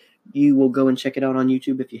hopefully you will go and check it out on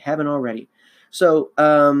YouTube if you haven't already. So,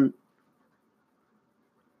 I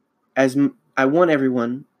want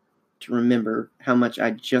everyone to remember how much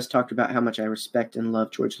I just talked about, how much I respect and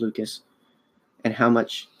love George Lucas, and how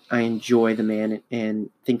much I enjoy the man and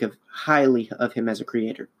think highly of him as a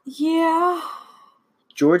creator. Yeah.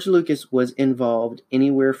 George Lucas was involved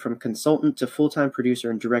anywhere from consultant to full-time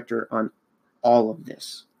producer and director on all of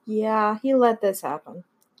this. Yeah, he let this happen.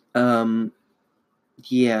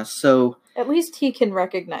 Yeah, so... At least he can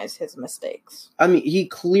recognize his mistakes. I mean, he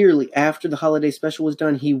clearly, after the holiday special was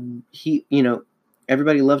done, he you know,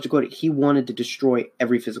 everybody loved to quote it, he wanted to destroy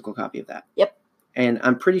every physical copy of that. Yep. And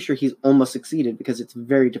I'm pretty sure he's almost succeeded because it's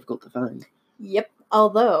very difficult to find. Yep.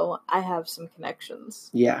 Although, I have some connections.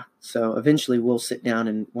 Yeah. So, eventually we'll sit down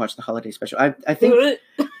and watch the holiday special. I think...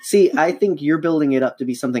 See, I think you're building it up to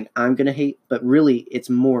be something I'm going to hate, but really, it's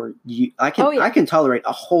more... I can tolerate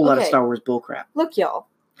a whole lot of Star Wars bullcrap. Look, y'all.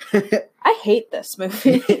 I hate this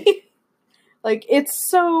movie. Like, it's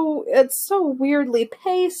so weirdly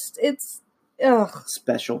paced. It's...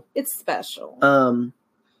 Special. It's special.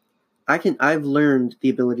 I've learned the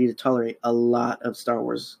ability to tolerate a lot of Star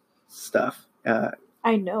Wars stuff.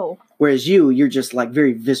 I know. Whereas you're just like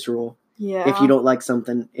very visceral. Yeah. If you don't like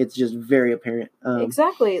something, it's just very apparent.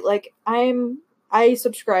 Exactly. Like I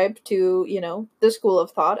subscribe to, you know, the school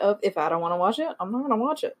of thought of if I don't want to watch it, I'm not going to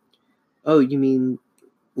watch it. Oh, you mean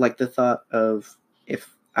like the thought of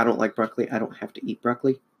if I don't like broccoli, I don't have to eat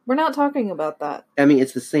broccoli? We're not talking about that. I mean,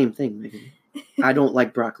 it's the same thing, Megan. I don't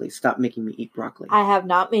like broccoli. Stop making me eat broccoli. I have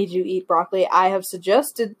not made you eat broccoli. I have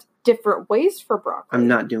suggested different ways for broccoli. I'm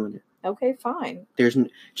not doing it. Okay, fine.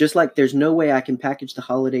 There's no way I can package the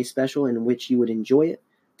holiday special in which you would enjoy it.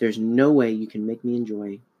 There's no way you can make me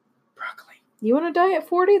enjoy broccoli. You want to die at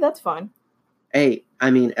 40? That's fine. Hey, I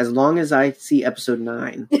mean, as long as I see episode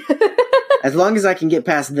 9, as long as I can get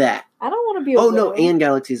past that. I don't want to be. Oh no, and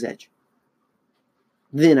Galaxy's Edge.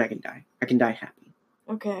 Then I can die. I can die happy.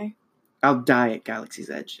 Okay. I'll die at Galaxy's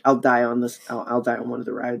Edge. I'll die on this. I'll die on one of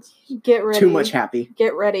the rides. Get ready. Too much happy.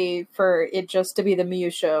 Get ready for it just to be the Mew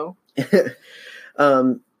show.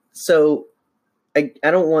 So I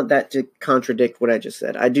don't want that to contradict what I just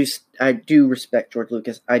said. I do respect George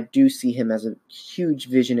Lucas. I do see him as a huge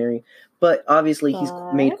visionary, but obviously he's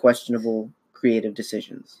made questionable creative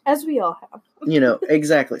decisions. As we all have. You know,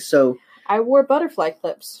 exactly. So I wore butterfly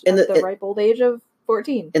clips at the ripe old age of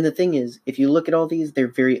 14. And the thing is, if you look at all these, they're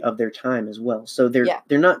very of their time as well. So they're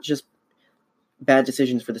not just bad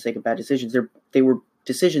decisions for the sake of bad decisions. They were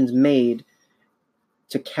decisions made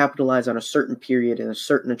to capitalize on a certain period and a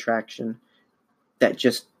certain attraction that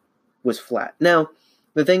just was flat. Now,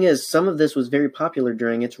 the thing is, some of this was very popular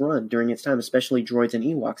during its run, during its time, especially Droids and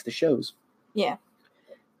Ewoks, the shows. Yeah.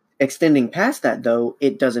 extending past that, though,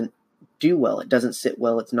 it doesn't do well. It doesn't sit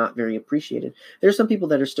well. It's not very appreciated. There are some people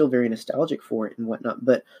that are still very nostalgic for it and whatnot,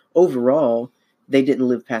 but overall, they didn't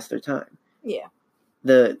live past their time. Yeah.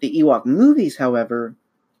 The Ewok movies, however,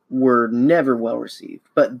 were never well received,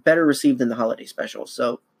 but better received than the holiday special.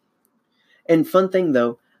 So, and fun thing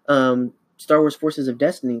though, Star Wars Forces of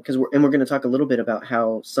Destiny, because we're going to talk a little bit about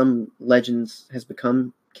how some Legends has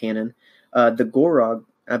become canon. The Gorog,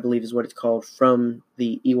 I believe is what it's called, from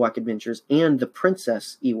the Ewok Adventures, and the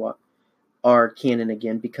Princess Ewok are canon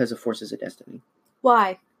again because of Forces of Destiny.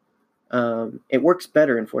 Why? It works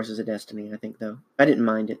better in Forces of Destiny, I think, though. I didn't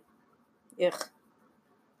mind it. Ugh.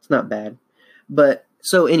 It's not bad. But,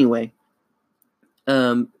 so anyway,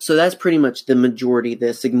 so that's pretty much the majority,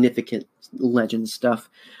 the significant Legends stuff.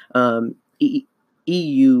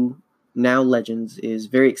 EU, now Legends, is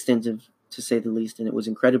very extensive, to say the least, and it was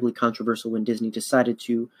incredibly controversial when Disney decided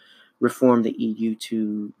to reform the EU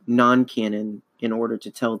to non-canon in order to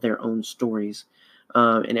tell their own stories.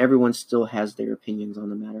 And everyone still has their opinions on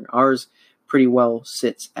the matter. Ours pretty well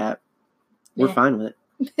sits at, we're fine with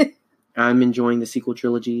it. I'm enjoying the sequel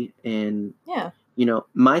trilogy, and you know,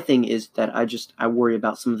 my thing is that I worry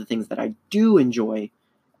about some of the things that I do enjoy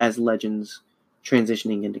as Legends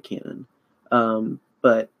transitioning into canon.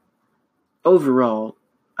 But overall,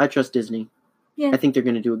 I trust Disney. Yeah. I think they're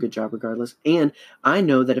going to do a good job regardless. And I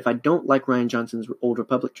know that if I don't like Rian Johnson's Old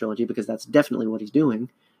Republic trilogy, because that's definitely what he's doing,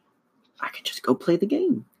 I can just go play the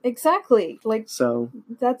game. Exactly. Like, so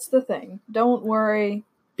that's the thing. Don't worry.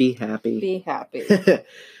 Be happy. Be happy.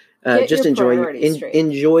 Just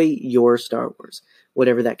enjoy your Star Wars,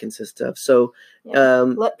 whatever that consists of. So,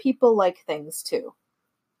 let people like things too.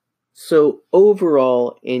 So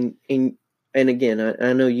overall, and again,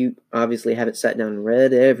 I know you obviously haven't sat down and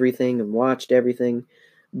read everything and watched everything,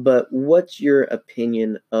 but what's your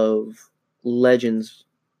opinion of Legends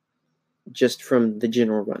just from the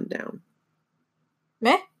general rundown?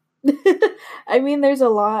 Meh. I mean, there's a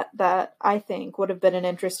lot that I think would have been an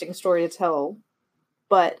interesting story to tell,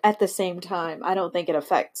 but at the same time, I don't think it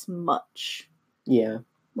affects much. Yeah.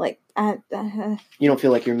 Like, you don't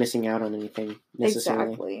feel like you're missing out on anything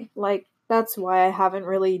necessarily. Exactly. Like, that's why I haven't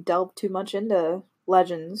really delved too much into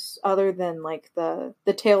Legends, other than like the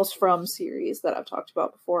Tales From series that I've talked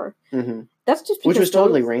about before. Mm-hmm. That's just which was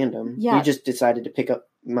totally random. Yeah, you just decided to pick up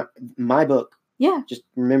my book. Yeah, just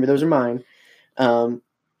remember those are mine.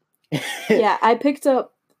 Yeah, I picked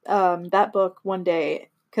up that book one day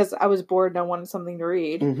because I was bored and I wanted something to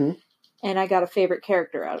read. Mm-hmm. And I got a favorite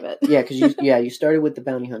character out of it. Yeah, because you started with the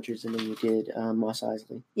Bounty Hunters and then you did Mos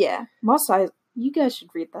Eisley. Yeah, Mos Eisley. You guys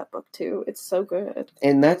should read that book too. It's so good.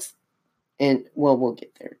 And we'll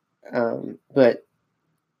get there. But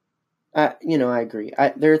I agree.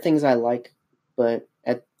 There are things I like, but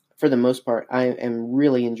for the most part, I am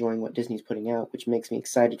really enjoying what Disney's putting out, which makes me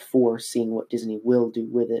excited for seeing what Disney will do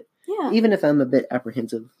with it. Yeah. Even if I'm a bit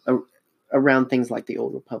apprehensive around things like the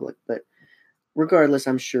Old Republic, but regardless,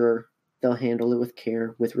 I'm sure they'll handle it with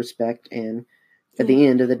care, with respect, and at the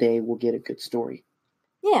end of the day, we'll get a good story.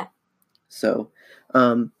 Yeah. So,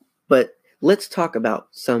 but let's talk about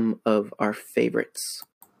some of our favorites.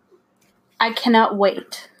 I cannot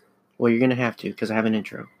wait. Well, you're going to have to, because I have an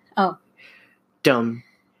intro. Oh. Dum,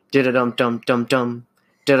 dum, dum, dum, dum,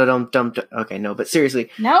 dum, dum. Okay, no, but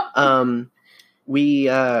seriously. Nope.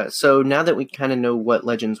 So now that we kind of know what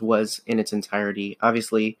Legends was in its entirety,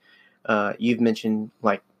 obviously, you've mentioned,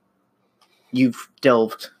 like, you've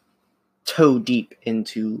delved toe deep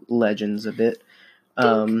into Legends a bit.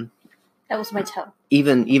 That was my toe.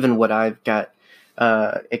 Even what I've got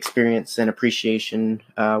experience and appreciation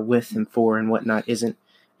with and for and whatnot isn't,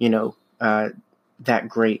 that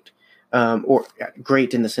great. Or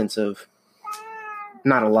great in the sense of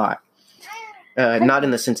not a lot. Not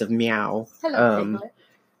in the sense of meow. Hello,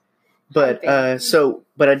 but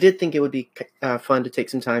I did think it would be fun to take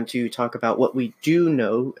some time to talk about what we do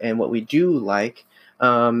know and what we do like,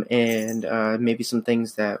 and maybe some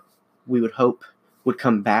things that we would hope would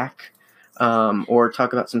come back, or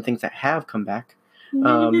talk about some things that have come back,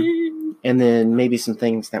 and then maybe some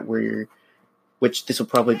things that which this will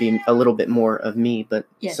probably be a little bit more of me, but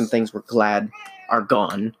some things we're glad are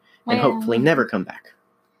gone and hopefully never come back.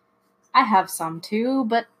 I have some too,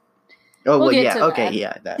 but we'll get to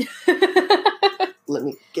that. Let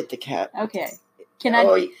me get the cat. Okay. Can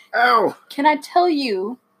I tell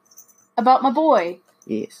you about my boy?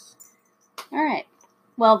 Yes. All right.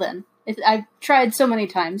 Well then, I've tried so many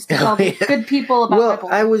times to tell good people about my boy.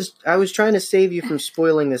 Well, I was trying to save you from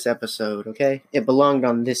spoiling this episode. Okay, it belonged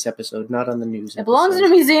on this episode, not on the news. It belongs in a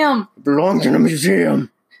museum. It belongs in a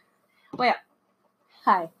museum. Well,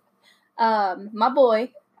 hi. My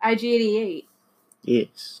boy. IG-88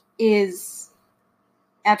 Yes. is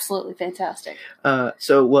absolutely fantastic.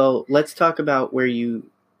 So let's talk about where you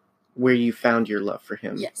found your love for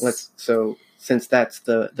him. Yes. Since that's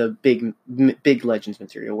the big Legends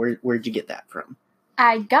material, where'd you get that from?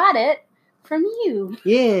 I got it from you.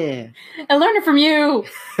 Yeah. I learned it from you.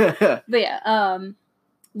 But yeah,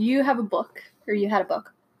 you have a book, or you had a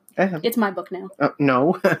book. I have. It's my book now.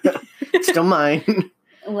 No. It's still mine.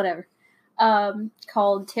 Whatever.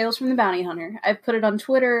 Called Tales from the Bounty Hunter. I've put it on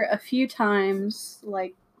Twitter a few times,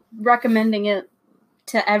 like recommending it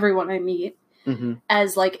to everyone I meet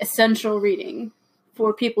as like essential reading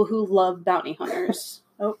for people who love bounty hunters.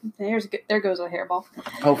 Oh, there goes a hairball.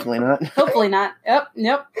 Hopefully not. Hopefully not. Oh,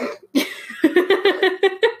 nope.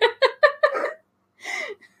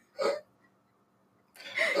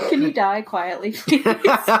 Can you die quietly, please?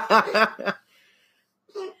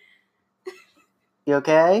 You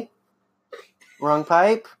okay? Wrong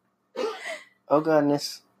pipe? Oh,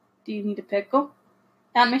 goodness. Do you need a pickle?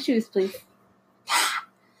 Out my shoes, please.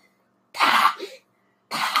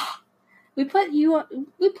 We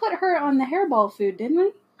put her on the hairball food, didn't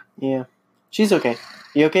we? Yeah. She's okay.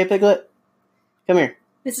 You okay, Piglet? Come here.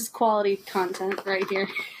 This is quality content right here.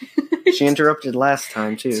 She interrupted last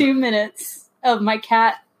time, too. 2 minutes of my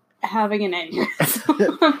cat having an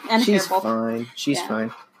aneurysm. And She's hairball. fine. She's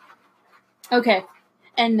fine. Okay.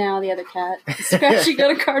 And now the other cat is scratching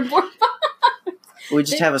on a cardboard box. We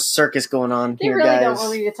just have a circus going on They here, really guys. don't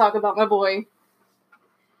want me to talk about my boy.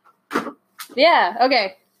 Yeah,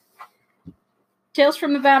 okay. Tales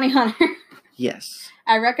from the Bounty Hunter. Yes.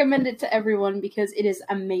 I recommend it to everyone because it is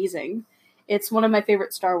amazing. It's one of my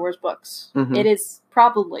favorite Star Wars books. Mhm. It is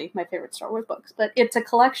probably my favorite Star Wars books, but it's a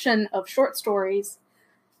collection of short stories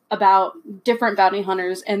about different bounty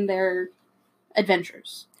hunters and their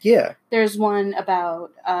adventures. Yeah. There's one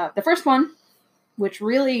about, the first one, which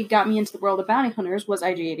really got me into the world of bounty hunters, was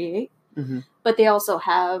IG-88. Mm-hmm. But they also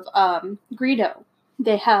have Greedo.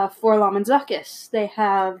 They have Forlom and Zuckuss. They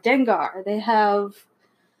have Dengar. They have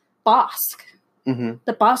Bosk. Mm-hmm.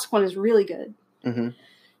 The Bosk one is really good. Mm-hmm.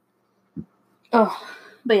 Oh,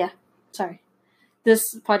 but yeah, sorry.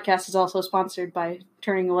 This podcast is also sponsored by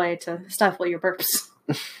turning away to stifle your burps.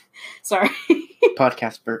 Sorry.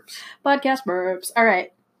 Podcast burps. Podcast burps. All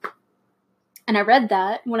right. And I read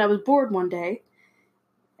that when I was bored one day,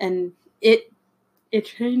 and it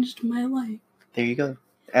changed my life. There you go.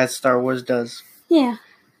 As Star Wars does. Yeah,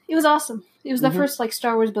 it was awesome. It was the Mhm. first like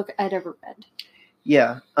Star Wars book I'd ever read.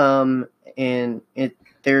 Yeah. And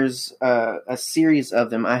there's a series of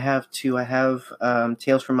them. I have two. I have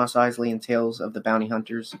Tales from Mos Eisley and Tales of the Bounty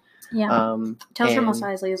Hunters. Yeah. Tales from and Mos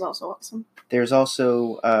Eisley is also awesome. There's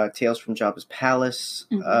also Tales from Jabba's Palace.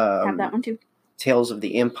 Have that one too. Tales of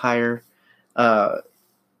the Empire.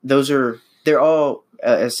 They're all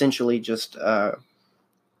essentially just a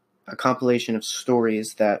compilation of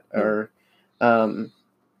stories that are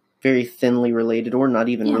very thinly related or not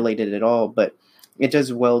even related at all, but it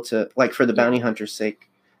does well to, like, for the bounty hunter's sake,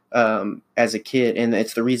 as a kid, and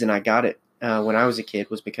it's the reason I got it when I was a kid,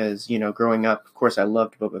 was because, growing up, of course, I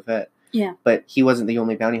loved Boba Fett. Yeah. But he wasn't the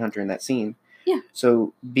only bounty hunter in that scene. Yeah.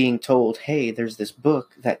 So being told, hey, there's this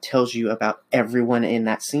book that tells you about everyone in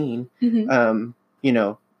that scene, Mm-hmm.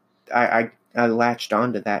 I latched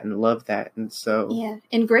onto that and loved that, and so Yeah,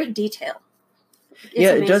 in great detail.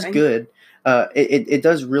 It's it does amazing. good. It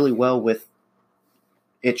does really well with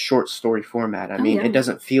its short story format. I mean, yeah. it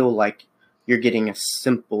doesn't feel like you're getting a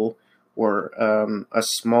simple or a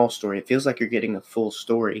small story. It feels like you're getting a full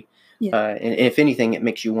story. Yeah. And if anything, it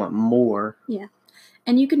makes you want more. Yeah.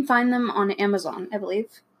 And you can find them on Amazon, I believe.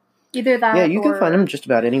 Either that Yeah, you or... can find them just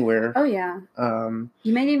about anywhere. Oh, yeah.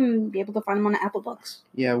 You may even be able to find them on Apple Books.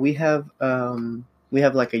 Yeah, we have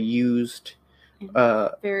like a used.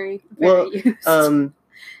 Very well, used. um,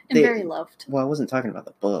 and they- very loved. Well, I wasn't talking about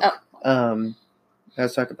the book. Oh. I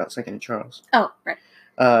was talking about Second and Charles. Oh, right.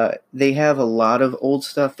 They have a lot of old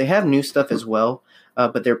stuff. They have new stuff as well,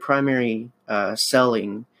 but their primary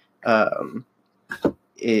selling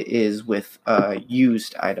is with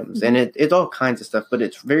used items, and it's all kinds of stuff, but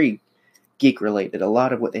it's very geek related. A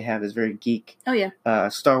lot of what they have is very geek. Oh, yeah.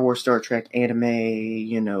 Star Wars, Star Trek,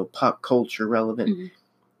 anime, pop culture relevant. Mm-hmm.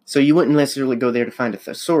 So you wouldn't necessarily go there to find a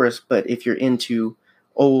thesaurus, but if you're into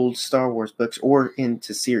old Star Wars books or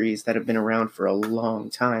into series that have been around for a long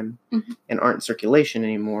time and aren't in circulation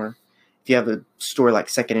anymore, if you have a store like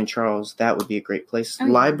Second and Charles, that would be a great place. Oh,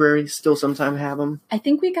 yeah. Libraries still sometimes have them. I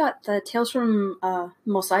think we got the Tales from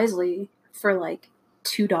Mos Eisley for like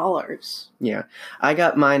 $2. Yeah. I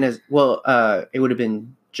got mine as, well, it would have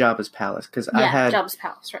been Jabba's palace because Jabba's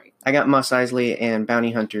palace, right? I got Mos Eisley and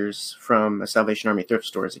bounty hunters from a Salvation Army thrift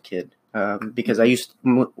store as a kid because I used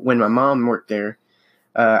when my mom worked there,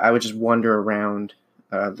 I would just wander around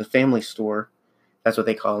the family store. That's what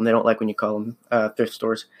they call them. They don't like when you call them thrift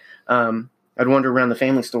stores. I'd wander around the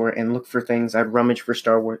family store and look for things. I'd rummage for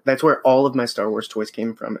Star Wars. That's where all of my Star Wars toys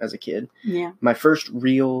came from as a kid. Yeah. My first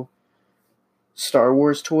real Star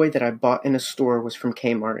Wars toy that I bought in a store was from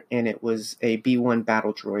Kmart, and it was a B-1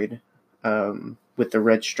 battle droid with the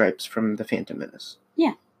red stripes from the Phantom Menace.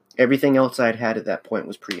 Yeah. Everything else I'd had at that point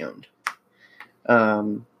was pre-owned.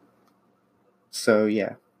 So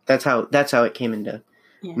yeah, that's how it came into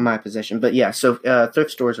my possession. But yeah, so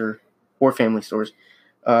thrift stores or family stores.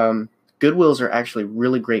 Goodwills are actually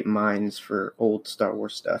really great mines for old Star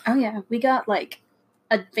Wars stuff. Oh yeah, we got like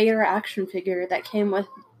a Vader action figure that came with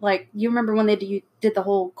like, you remember when they did the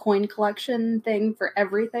whole coin collection thing for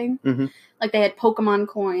everything? Mm-hmm. Like they had Pokemon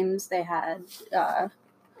coins, they had a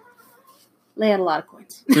lot of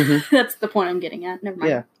coins. Mm-hmm. That's the point I'm getting at. Never mind.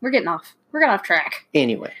 Yeah. We're getting off track.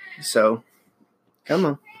 Anyway, so come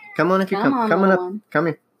on if you come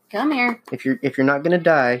here. Come here. If you're not gonna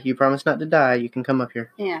die, you promise not to die, you can come up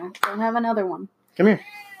here. Yeah, don't have another one. Come here.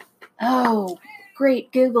 Oh,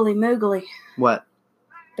 great googly moogly. What?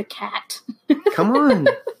 The cat. Come on.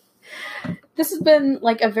 This has been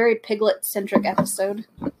like a very Piglet-centric episode.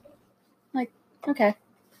 Like, okay.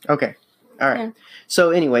 Okay. All right. Yeah. So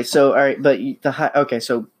anyway, all right, but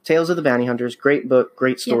so Tales of the Bounty Hunters, great book,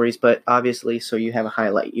 great stories, but obviously, so you have a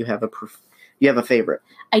highlight, you have a favorite.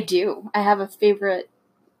 I do. I have a favorite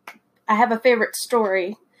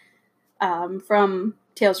story from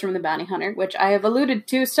Tales from the Bounty Hunter, which I have alluded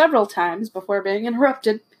to several times before being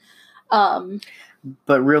interrupted.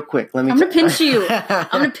 But real quick, I'm going to pinch you. I'm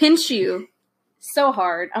going to pinch you so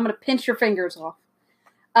hard. I'm going to pinch your fingers off.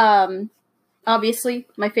 Obviously,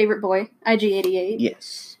 my favorite boy, IG-88.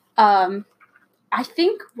 Yes. I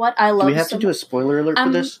think what I love. Do we have to do a spoiler alert for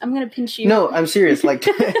this? I'm going to pinch you. No, I'm serious. Like,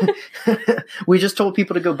 we just told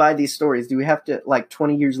people to go buy these stories. Do we have to,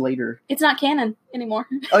 20 years later? It's not canon anymore.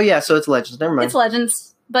 Oh, yeah, so it's Legends. Never mind. It's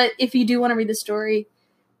Legends. But if you do want to read the story,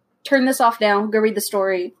 turn this off now, go read the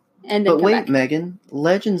story, and then But wait, back. Megan,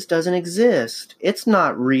 Legends doesn't exist. It's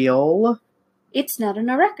not real. It's not in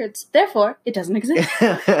our records. Therefore, it doesn't exist.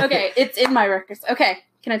 Okay, it's in my records. Okay,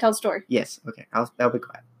 can I tell the story? Yes, okay. I'll be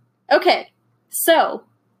quiet. Okay, so.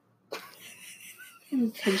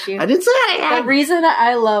 Pinch you. I didn't say that. The reason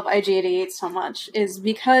I love IG-88 so much is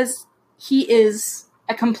because he is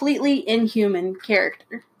a completely inhuman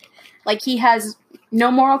character. Like, he has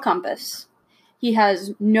no moral compass. He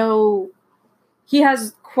has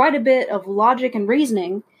quite a bit of logic and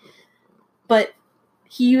reasoning, but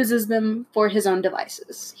he uses them for his own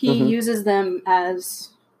devices. He uses them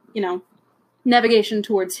as, navigation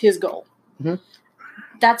towards his goal. Mm-hmm.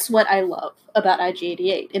 That's what I love about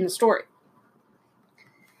IG-88 in the story.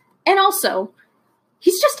 And also,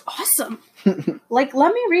 he's just awesome. Let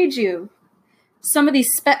me read you some of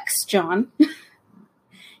these specs, John.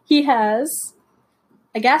 He has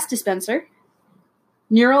a gas dispenser,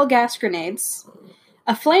 neural gas grenades,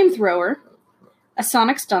 a flamethrower, a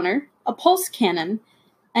sonic stunner, a pulse cannon,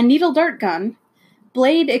 a needle dart gun,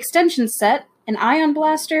 blade extension set, an ion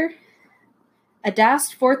blaster, a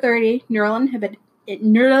DAST 430 neural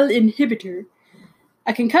inhibitor,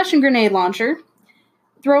 a concussion grenade launcher,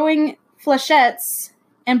 throwing flechettes,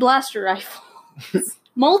 and blaster rifles.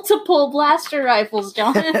 Multiple blaster rifles,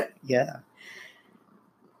 John. Yeah.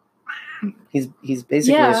 He's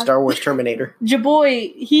basically a Star Wars Terminator.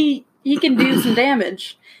 Jaboy, he can do some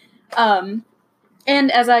damage.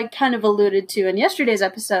 And as I kind of alluded to in yesterday's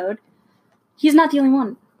episode, he's not the only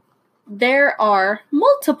one. There are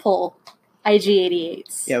multiple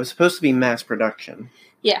IG-88s. Yeah, it was supposed to be mass production.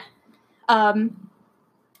 Yeah.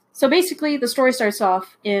 So basically, the story starts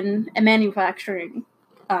off in a manufacturing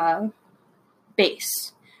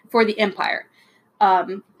base for the Empire.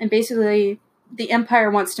 And basically, the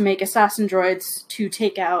Empire wants to make assassin droids to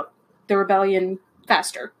take out the rebellion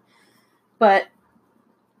faster. But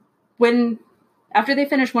after they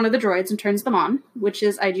finish one of the droids and turns them on, which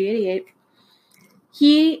is IG-88,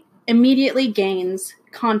 he immediately gains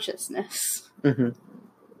consciousness. Mm-hmm.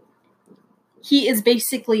 He is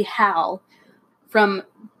basically Hal from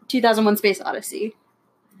 2001 Space Odyssey.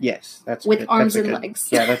 Yes, that's with good. arms that's and good, legs.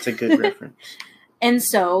 Yeah, that's a good reference. And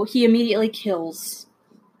so he immediately kills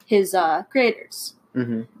his creators.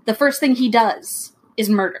 Mm-hmm. The first thing he does is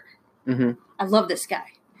murder. Mm-hmm. I love this guy.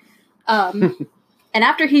 And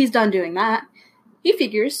after he's done doing that, he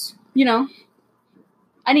figures,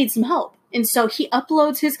 I need some help. And so he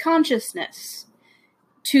uploads his consciousness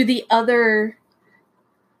to the other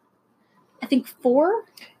I think 4.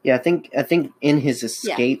 Yeah, I think in his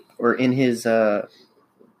escape or in his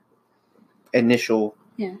initial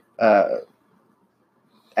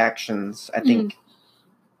actions, I think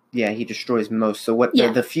he destroys most. So what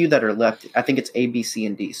the few that are left, I think it's A, B, C,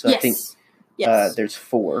 and D. So I think there's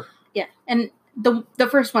 4. Yeah, and the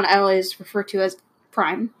first one I always refer to as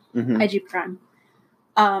Prime, IG Prime.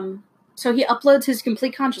 So he uploads his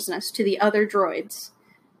complete consciousness to the other droids,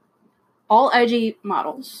 all IG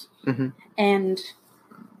models, and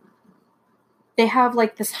they have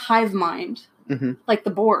like this hive mind, like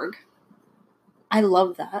the Borg. I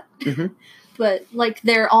love that. But like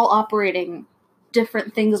they're all operating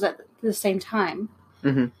different things at the same time.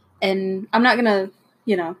 And I'm not gonna,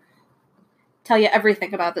 tell you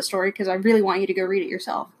everything about the story because I really want you to go read it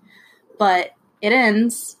yourself. But it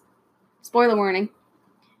ends, spoiler warning,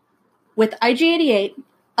 with IG-88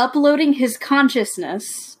 uploading his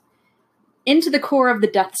consciousness into the core of the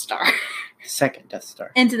Death Star. Second Death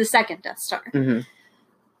Star. Into the second Death Star.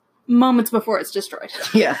 Moments before it's destroyed.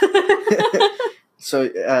 Yeah.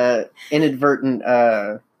 So, inadvertent,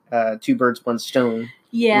 2 birds, 1 stone.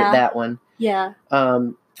 With that one. Yeah.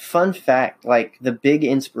 Fun fact, like, the big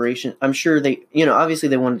inspiration, I'm sure they, obviously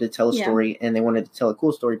they wanted to tell a story and they wanted to tell a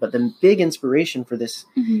cool story, but the big inspiration for this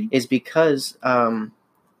is because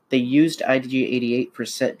they used IG-88 for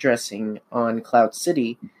set dressing on Cloud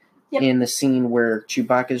City in the scene where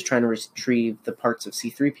Chewbacca is trying to retrieve the parts of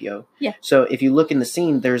C-3PO. Yeah. So if you look in the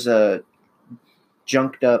scene, there's a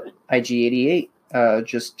junked up IG-88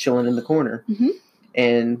 just chilling in the corner.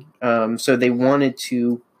 And so they wanted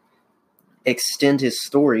to extend his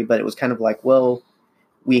story, but it was kind of like, well,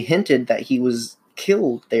 we hinted that he was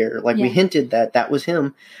killed there. Like, we hinted that was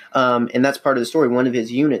him. And that's part of the story. One of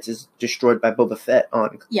his units is destroyed by Boba Fett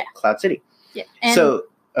on Cloud City. Yeah. And so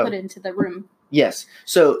put into the room. Yes.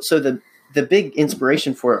 So the big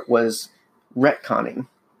inspiration for it was retconning.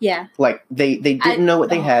 Yeah. Like, they didn't know what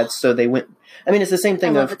they had, so they went... I mean, it's the same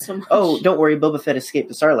thing of, don't worry, Boba Fett escaped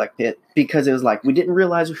the Sarlacc pit, because it was like, we didn't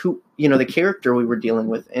realize who, the character we were dealing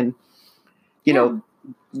with. And,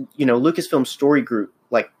 Lucasfilm Story Group,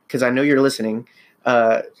 like, because I know you're listening,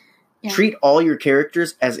 treat all your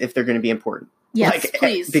characters as if they're going to be important. Yes,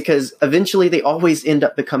 please. Because eventually they always end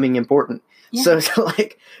up becoming important. Yeah. So,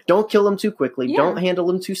 like, don't kill them too quickly. Yeah. Don't handle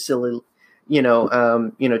them too silly.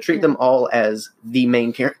 Treat them all as the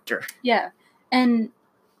main character. Yeah. And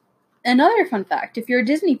another fun fact, if you're a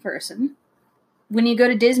Disney person, when you go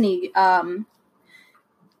to Disney,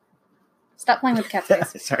 stop playing with the cat's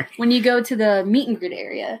face. Sorry. When you go to the meet and greet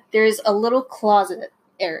area, there's a little closet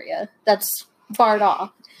area that's barred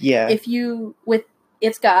off. Yeah.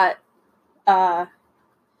 It's got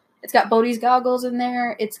Bodhi's goggles in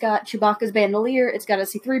there. It's got Chewbacca's bandolier. It's got a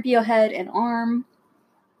C-3PO head and arm.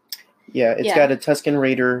 Yeah, it's got a Tusken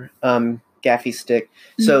Raider gaffy stick.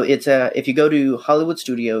 So it's if you go to Hollywood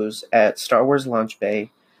Studios at Star Wars Launch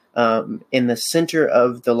Bay, in the center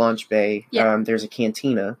of the launch bay, there's a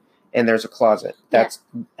cantina and there's a closet that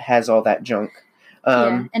has all that junk.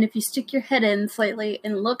 And if you stick your head in slightly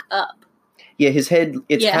and look up. Yeah, his head,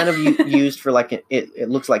 it's kind of used for like, it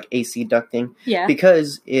looks like AC ducting. Yeah.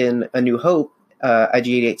 Because in A New Hope,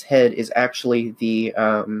 IG-88's head is actually the,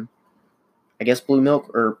 I guess, blue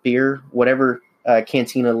milk or beer, whatever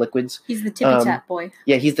cantina liquids. He's the tippy tap boy.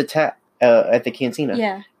 Yeah, he's the tap at the cantina.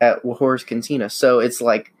 Yeah. At Wahor's Cantina. So it's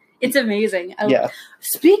like... It's amazing. Yeah.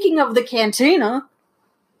 Speaking of the cantina,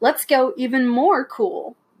 let's go even more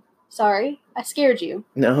cool. Sorry, I scared you.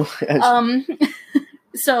 No.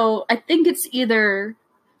 So I think it's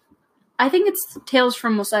Tales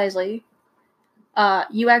from Mos Eisley.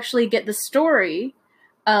 You actually get the story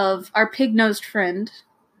of our pig-nosed friend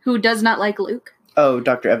who does not like Luke. Oh,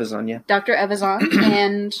 Dr. Evazan, yeah. Dr. Evazan,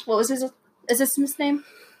 and what was his name?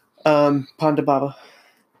 Ponda Baba.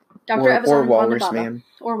 Dr. Evazan or Walrus Ponda Baba. Man.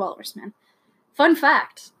 Or Walrus Man. Fun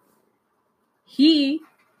fact. He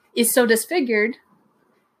is so disfigured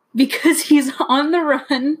because he's on the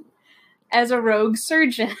run as a rogue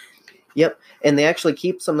surgeon. Yep, and they actually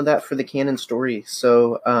keep some of that for the canon story.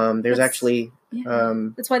 So there's that's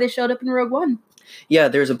why they showed up in Rogue One. Yeah,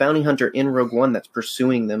 there's a bounty hunter in Rogue One that's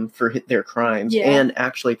pursuing them for their crimes. Yeah. And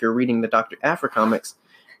actually, if you're reading the Dr. Aphra comics,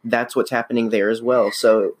 that's what's happening there as well.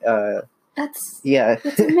 So that's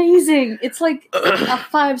amazing. It's like a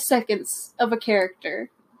 5 seconds of a character.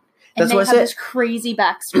 And that's they what have this crazy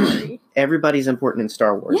backstory. Everybody's important in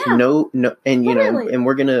Star Wars. Yeah. No, and Literally. and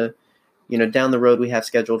we're gonna, down the road we have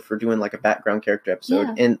scheduled for doing like a background character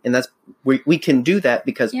episode, and that's we can do that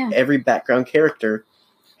because every background character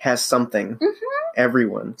has something.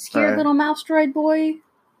 Everyone. Scared little mouse droid boy.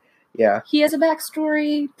 Yeah. He has a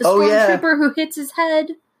backstory. The stormtrooper who hits his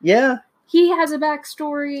head. Yeah. he has a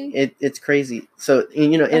backstory. It's crazy. So,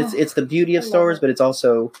 it's the beauty of Star Wars, but it's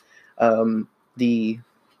also the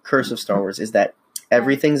curse of Star Wars is that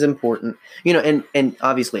everything's important. And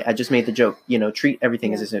obviously, I just made the joke. Treat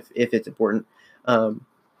everything as if it's important.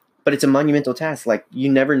 But it's a monumental task. Like, you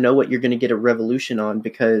never know what you're going to get a revolution on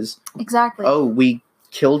because Exactly. Oh, we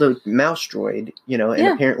killed a mouse droid. And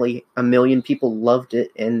apparently 1 million people loved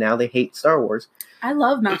it, and now they hate Star Wars. I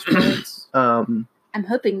love mouse droids. I'm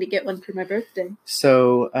hoping to get one for my birthday.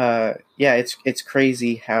 So, it's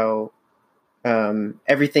crazy how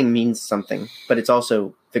everything means something, but it's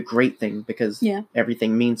also the great thing because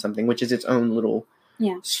everything means something, which is its own little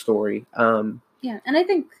story. And I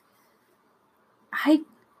think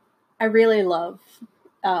I really love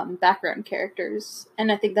background characters,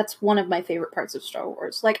 and I think that's one of my favorite parts of Star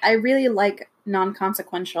Wars. Like, I really like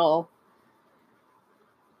non-consequential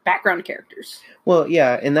background characters. Well,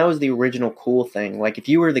 yeah, and that was the original cool thing. Like, if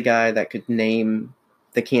you were the guy that could name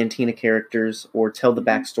the Cantina characters or tell the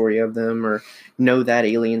backstory of them or know that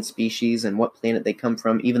alien species and what planet they come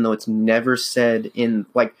from, even though it's never said in,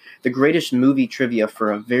 like, the greatest movie trivia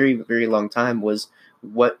for a very, very long time was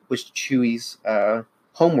what was Chewie's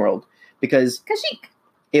homeworld, because Kashyyyk.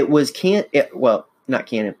 It was not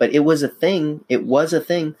canon, but it was a thing. It was a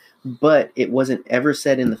thing, but it wasn't ever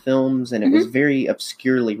said in the films, and it was very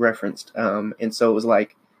obscurely referenced. And so it was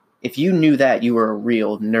like, if you knew that, you were a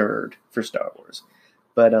real nerd for Star Wars.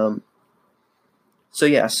 But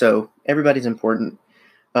so everybody's important,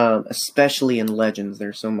 especially in Legends.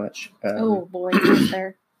 There's so much. Oh boy, is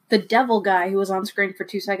there. The devil guy who was on screen for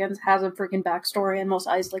 2 seconds has a freaking backstory in Mos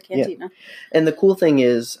Eisley Cantina. Yeah. And the cool thing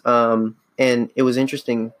is, and it was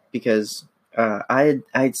interesting because I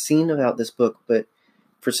had seen about this book, but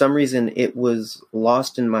for some reason it was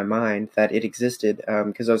lost in my mind that it existed.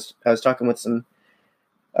 Because I was talking with some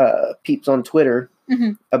peeps on Twitter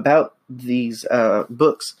about these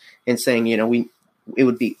books and saying, it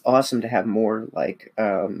would be awesome to have more like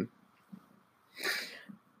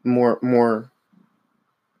more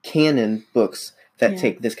canon books that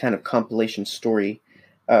take this kind of compilation story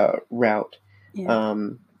route. Yeah.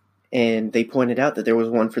 And they pointed out that there was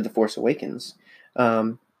one for The Force Awakens.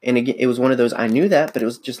 And again, it was one of those, I knew that, but it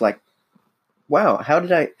was just like, wow, how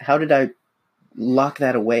did I lock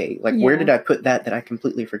that away? Like, where did I put that I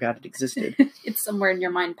completely forgot it existed? It's somewhere in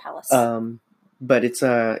your mind palace. But it's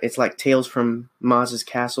like Tales from Maz's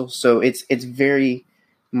Castle. So it's very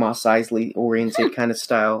Mos Eisley oriented kind of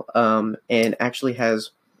style. And actually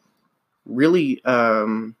has really,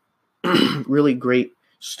 really great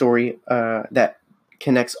story, that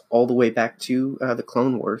connects all the way back to the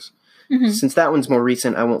Clone Wars. Since that one's more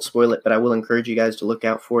recent, I won't spoil it, but I will encourage you guys to look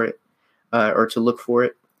out for it, or to look for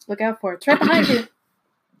it. Look out for it. It's right behind you.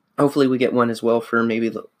 Hopefully we get one as well for maybe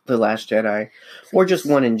the Last Jedi, or just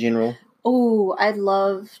one in general. Oh, I'd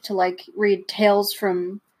love to read tales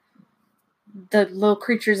from the little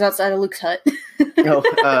creatures outside of Luke's hut.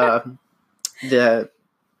 I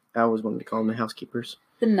always wanted to call them the housekeepers.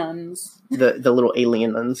 The nuns. The little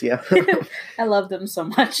alien nuns, yeah. I love them so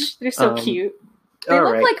much. They're so cute. They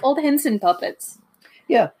look like old Henson puppets.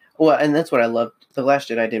 Yeah. Well, and that's what I loved. The Last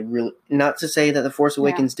Jedi did really... Not to say that The Force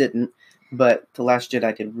Awakens didn't, but The Last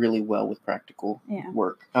Jedi did really well with practical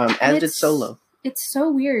work. As did Solo. It's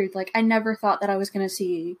so weird. I never thought that I was going to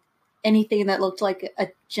see anything that looked like a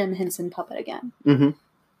Jim Henson puppet again. Mm-hmm.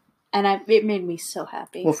 And it made me so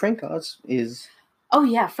happy. Well, Frank Oz is... Oh,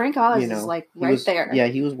 yeah. Frank Oz is, right there. Yeah,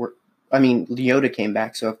 he was... Yoda came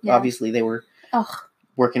back, so obviously they were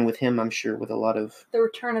working with him, I'm sure, with a lot of... The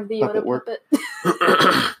Return of the Yoda puppet.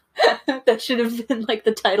 That should have been,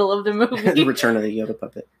 the title of the movie. The Return of the Yoda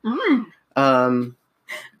puppet. I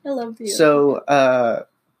love the Yoda So,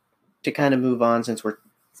 to kind of move on, since we're...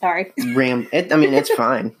 Sorry. It's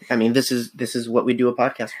fine. This is what we do a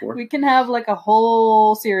podcast for. We can have a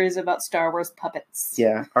whole series about Star Wars puppets.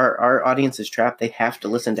 Yeah, our audience is trapped. They have to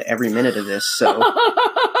listen to every minute of this. So,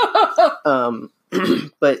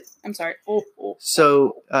 but I'm sorry.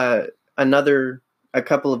 So, a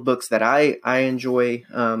couple of books that I enjoy,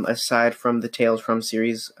 aside from the Tales from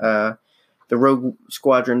series, the Rogue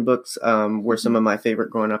Squadron books were some of my favorite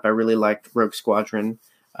growing up. I really liked Rogue Squadron.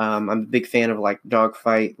 I'm a big fan of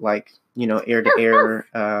dogfight, air to air,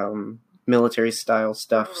 military style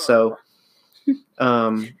stuff. So,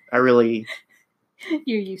 I really.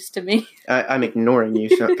 You're used to me. I'm ignoring you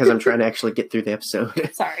because I'm trying to actually get through the episode.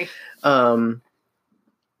 Sorry.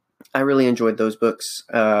 I really enjoyed those books,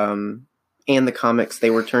 and the comics.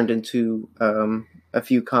 They were turned into a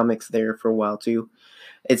few comics there for a while too.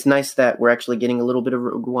 It's nice that we're actually getting a little bit of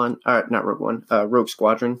Rogue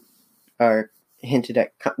Squadron. Hinted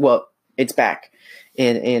at, well, it's back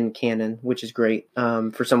in canon, which is great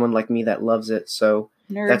for someone like me that loves it. So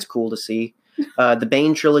Nerd. that's cool to see. The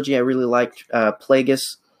Bane trilogy I really liked.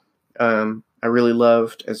 Plagueis I really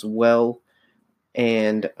loved as well.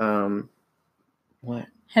 And what?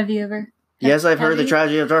 Have you ever? Yes, I've heard the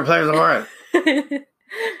tragedy of Dark Plagueis of Horror.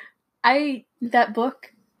 That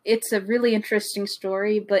book, it's a really interesting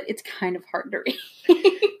story, but it's kind of hard to read.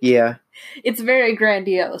 Yeah. It's very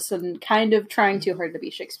grandiose and kind of trying too hard to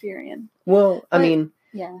be Shakespearean. Well, I mean,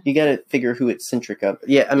 yeah, you got to figure who it's centric of.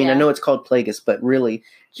 Yeah, I mean, I know it's called Plagueis, but really,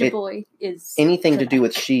 Jaboy is anything to do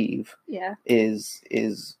with Sheev. Yeah,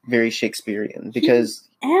 is very Shakespearean because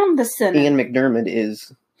and the Senate. Ian McDermott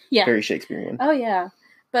is very Shakespearean. Oh yeah,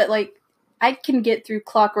 but like I can get through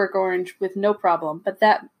Clockwork Orange with no problem, but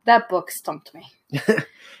that book stumped me.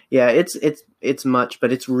 Yeah, it's much,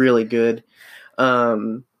 but it's really good.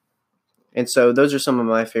 And so those are some of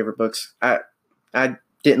my favorite books. I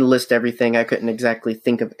didn't list everything. I couldn't exactly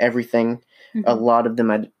think of everything. Mm-hmm. A lot of them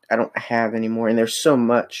I don't have anymore, and there's so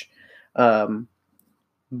much. But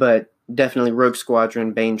definitely Rogue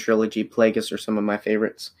Squadron, Bane Trilogy, Plagueis are some of my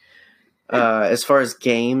favorites. As far as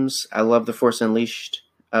games, I love The Force Unleashed.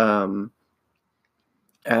 That's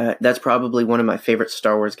probably one of my favorite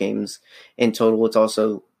Star Wars games in total. It's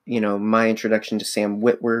also, my introduction to Sam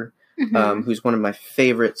Witwer, who's one of my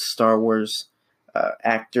favorite Star Wars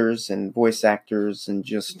actors and voice actors and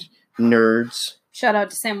just nerds. Shout out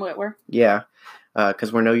to Sam Witwer. Yeah,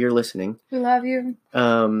 because we know you're listening. We love you.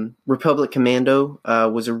 Republic Commando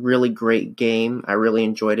was a really great game. I really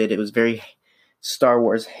enjoyed it. It was very Star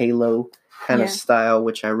Wars Halo kind of style,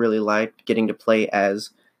 which I really liked, getting to play as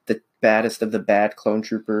the baddest of the bad clone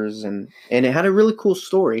troopers, and it had a really cool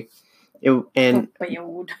story.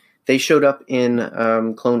 They showed up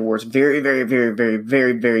in Clone Wars very, very, very, very,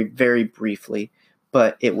 very, very, very briefly,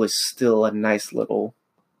 but it was still a nice little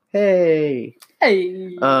hey.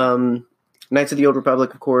 Knights of the Old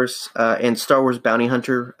Republic, of course, and Star Wars Bounty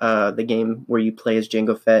Hunter, the game where you play as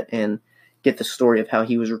Jango Fett and get the story of how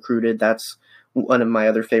he was recruited. That's one of my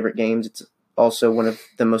other favorite games. It's also one of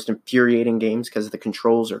the most infuriating games because the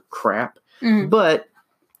controls are crap, but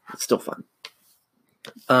it's still fun.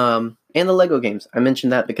 And the Lego games. I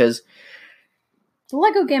mentioned that because the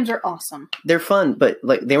Lego games are awesome. They're fun, but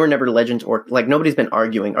they were never Legends or nobody's been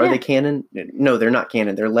arguing. Are they canon? No, they're not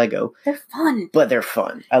canon. They're Lego. They're fun. But they're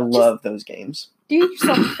fun. I love those games. Do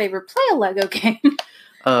yourself a favor. Play a Lego game.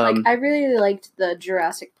 I really liked the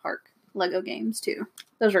Jurassic Park Lego games too.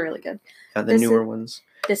 Those are really good. The newer ones.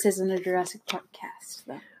 This isn't a Jurassic Park cast,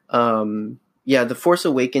 though. The Force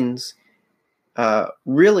Awakens,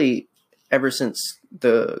 really, ever since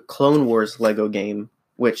the Clone Wars Lego game,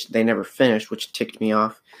 which they never finished, which ticked me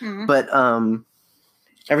off. Mm-hmm. But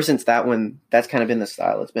ever since that one, that's kind of been the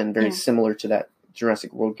style. It's been very similar to that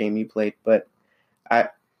Jurassic World game you played. But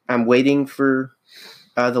I'm waiting for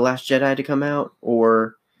The Last Jedi to come out,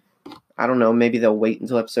 or I don't know, maybe they'll wait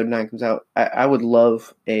until Episode 9 comes out. I would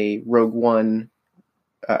love a Rogue One,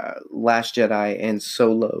 Last Jedi, and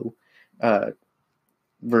Solo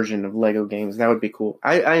version of Lego games. That would be cool.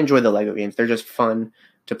 I enjoy the Lego games. They're just fun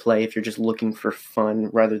to play if you're just looking for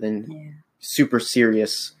fun rather than super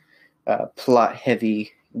serious,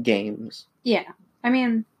 plot-heavy games. Yeah. I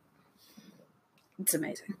mean, it's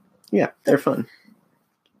amazing. Yeah, they're fun.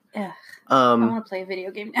 Yeah. I want to play a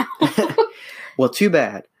video game now. Well, too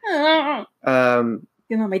bad. You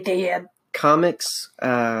know my dad. Comics,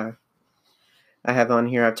 I have on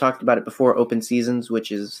here. I've talked about it before. Open Seasons,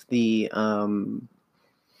 which is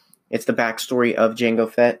it's the backstory of Jango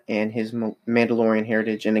Fett and his Mandalorian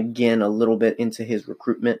heritage, and again a little bit into his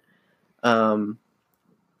recruitment.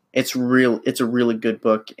 It's a really good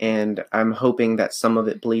book, and I'm hoping that some of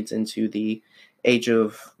it bleeds into the Age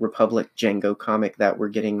of Republic Jango comic that we're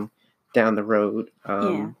getting down the road.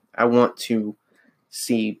 I want to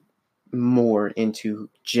see more into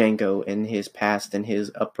Jango and his past and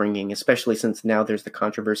his upbringing, especially since now there's the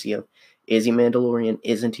controversy of, is he Mandalorian,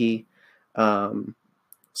 isn't he?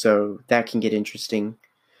 So that can get interesting.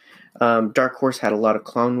 Dark Horse had a lot of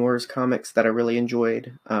Clone Wars comics that I really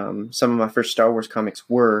enjoyed. Some of my first Star Wars comics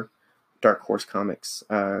were Dark Horse comics,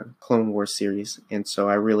 Clone Wars series, and so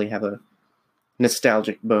I really have a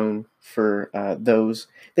nostalgic bone for those.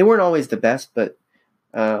 They weren't always the best, but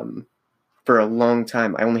for a long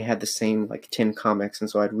time I only had the same 10 comics, and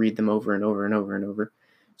so I'd read them over and over and over and over.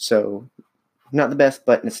 So not the best,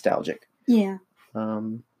 but nostalgic. Yeah.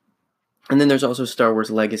 And then there's also Star Wars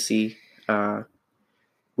Legacy,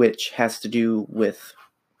 which has to do with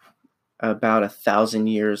about 1,000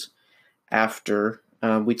 years after.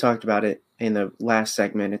 We talked about it in the last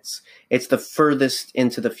segment. It's the furthest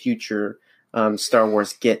into the future Star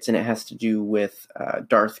Wars gets, and it has to do with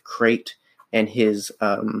Darth Krayt and his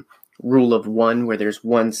rule of one, where there's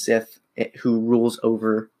one Sith who rules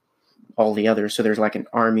over all the others. So there's like an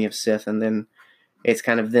army of Sith, and then it's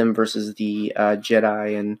kind of them versus the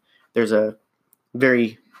Jedi, and there's a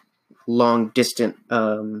very long distant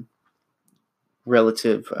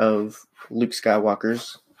relative of Luke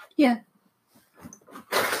Skywalker's. Yeah.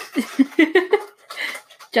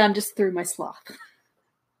 John just threw my sloth.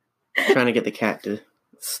 Trying to get the cat to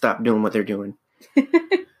stop doing what they're doing.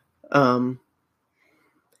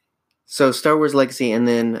 So Star Wars Legacy, and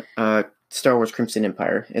then Star Wars Crimson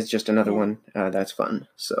Empire is just another one that's fun.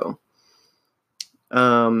 So,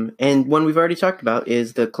 and one we've already talked about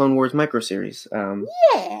is the Clone Wars micro series,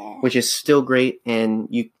 which is still great. And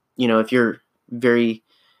you know, if you're very,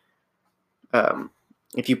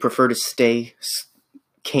 if you prefer to stay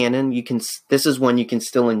canon, you can. This is one you can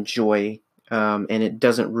still enjoy. And it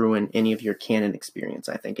doesn't ruin any of your canon experience,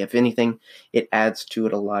 I think. If anything, it adds to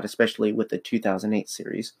it a lot, especially with the 2008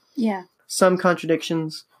 series. Yeah. Some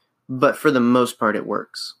contradictions, but for the most part, it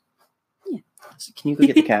works. Yeah. So can you go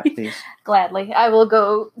get the cat, please? Gladly. I will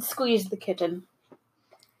go squeeze the kitten.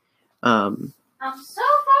 I'm so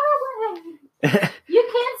far away. You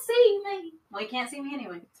can't see me. Well, you can't see me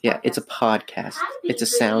anyway. Yeah, it's a podcast. It's a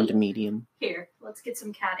sound medium. Here, let's get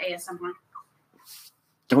some cat ASMR.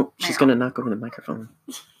 Don't. She's going to knock over the microphone.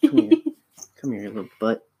 Come here. Come here, you little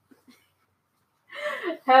butt.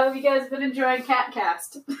 How have you guys been enjoying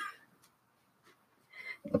CatCast? Okay.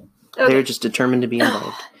 Okay. They're just determined to be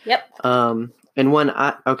involved. Yep. And then one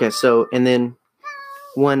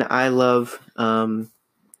I love,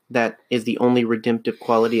 that is the only redemptive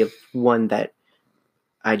quality of one that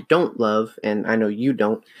I don't love, and I know you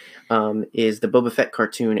don't, is the Boba Fett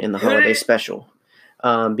cartoon in the holiday special.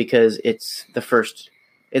 Because it's the first.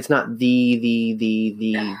 It's not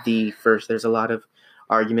the first. There's a lot of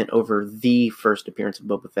argument over the first appearance of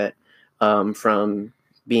Boba Fett, from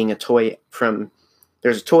being a toy.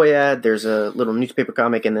 There's a toy ad, there's a little newspaper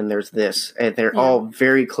comic, and then there's this. And they're all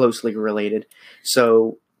very closely related.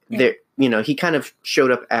 So he kind of showed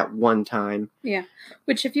up at one time. Yeah.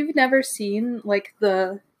 Which, if you've never seen like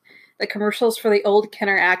the commercials for the old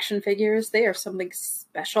Kenner action figures, they are something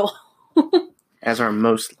special. As are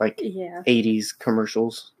most 80s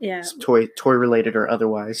commercials. Yeah. Toy related or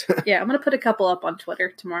otherwise. Yeah, I'm going to put a couple up on Twitter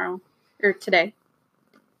tomorrow. Or today.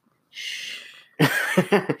 Shh.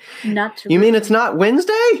 Not to. You mean it's not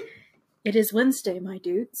Wednesday? It is Wednesday, my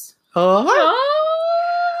dudes. So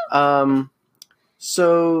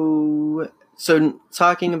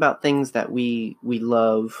talking about things that we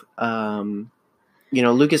love,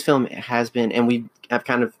 Lucasfilm has been, and I've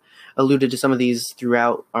kind of alluded to some of these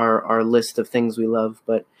throughout our list of things we love,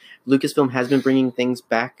 but Lucasfilm has been bringing things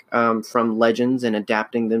back from Legends and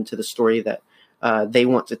adapting them to the story that they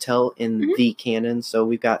want to tell in the canon. So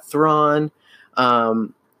we've got Thrawn,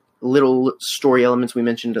 little story elements. We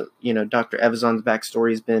mentioned, Dr. Evazon's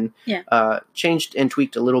backstory has been changed and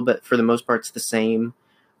tweaked a little bit. For the most part, it's the same.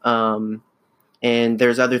 And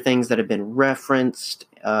there's other things that have been referenced,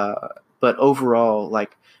 but overall,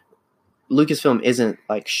 Lucasfilm isn't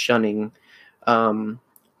shunning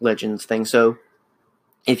Legends thing. So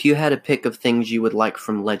if you had a pick of things you would like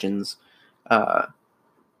from Legends, and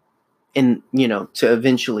to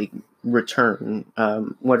eventually return,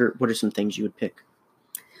 what are some things you would pick?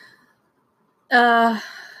 Well,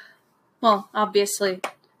 obviously,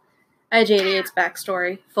 IG-88's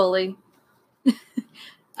backstory fully.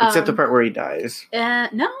 Except the part where he dies.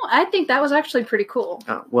 No, I think that was actually pretty cool.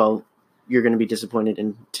 Well, you're going to be disappointed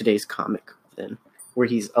in today's comic then, where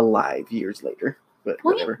he's alive years later. But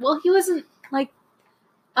whatever. Well, he wasn't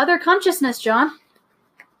other consciousness, John.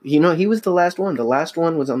 He was the last one. The last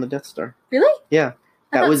one was on the Death Star. Really? Yeah.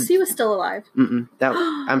 I thought he was still alive.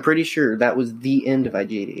 I'm pretty sure that was the end of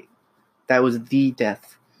IG-88. That was the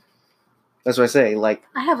death. That's what I say. I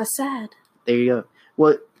have a sad. There you go.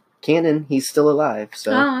 Well, canon, he's still alive.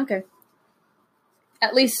 So. Oh, okay.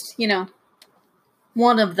 At least,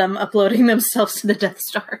 one of them uploading themselves to the Death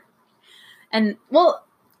Star. And, well,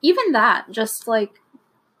 even that, just the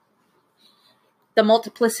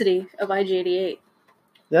multiplicity of IG-88.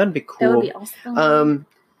 That'd be cool. That would be awesome.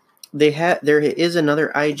 There is another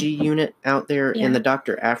IG unit out there in the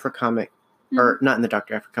Dr. Aphra comic, or not in the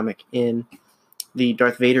Dr. Aphra comic, in the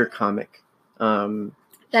Darth Vader comic. That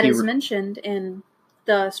is mentioned in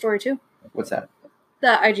the story too. What's that?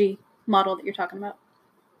 The IG model that you're talking about.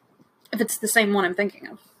 If it's the same one I'm thinking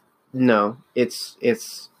of. No, it's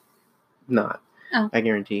not. Oh. I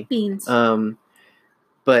guarantee. Beans.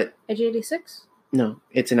 But IG-86? No,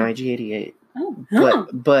 it's an IG-88. Oh.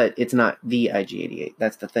 But it's not the IG-88.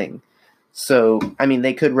 That's the thing. So, I mean,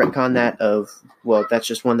 they could retcon that of, well, that's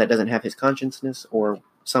just one that doesn't have his consciousness or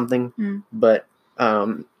something, but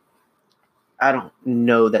I don't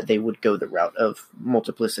know that they would go the route of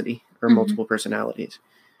multiplicity or multiple personalities.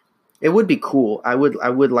 It would be cool. I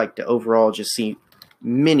would like to overall just see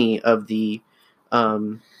many of the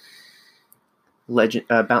bounty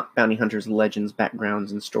hunters' legends,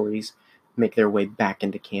 backgrounds, and stories make their way back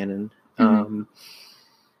into canon.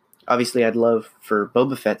 Obviously, I'd love for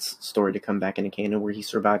Boba Fett's story to come back into canon, where he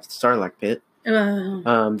survives the Sarlacc pit.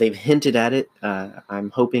 They've hinted at it.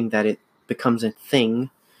 I'm hoping that it becomes a thing.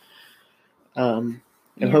 I'm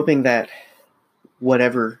hoping that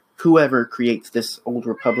whoever creates this Old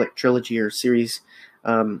Republic trilogy or series,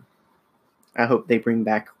 I hope they bring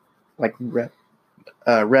back like Revan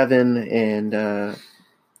and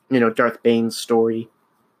Darth Bane's story.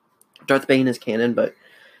 Darth Bane is canon, but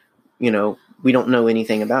we don't know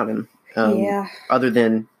anything about him. Other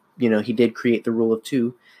than he did create the Rule of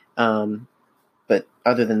Two, but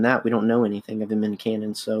other than that, we don't know anything of him in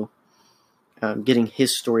canon. So, getting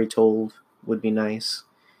his story told would be nice.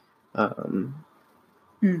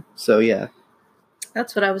 So yeah,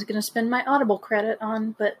 that's what I was going to spend my Audible credit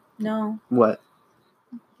on, but no. What?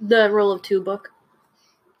 The Rule of Two book.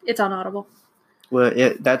 It's on Audible. Well,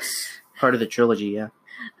 that's part of the trilogy, yeah.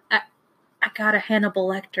 I got a Hannibal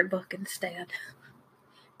Lecter book instead.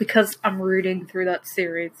 Because I'm rooting through that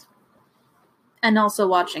series. And also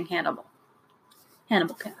watching Hannibal.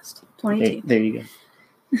 Hannibal Cast 22. There you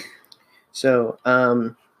go. So,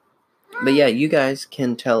 but yeah, you guys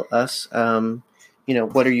can tell us,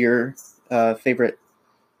 what are your favorite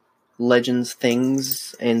Legends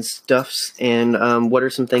things and stuffs, and what are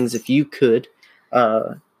some things, if you could,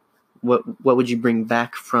 what would you bring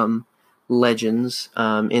back from Legends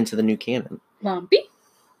into the new canon? Lumpy?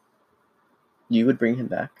 You would bring him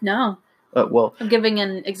back? No. Well, I'm giving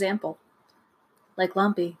an example. Like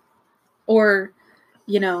Lumpy. Or,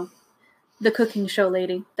 the cooking show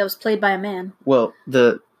lady that was played by a man. Well,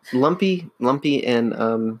 the Lumpy and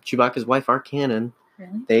Chewbacca's wife are canon.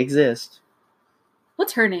 Really? They exist.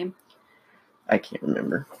 What's her name? I can't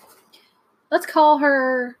remember. Let's call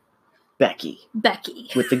her... Becky.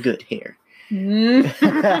 With the good hair.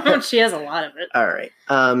 She has a lot of it. All right.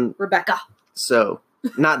 Rebecca. So,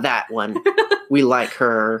 not that one. We like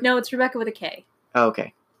her. No, it's Rebecca with a K. Oh,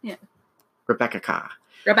 okay. Yeah. Rebecca Ka.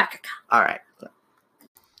 All right.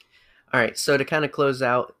 So to kind of close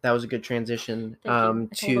out, that was a good transition. I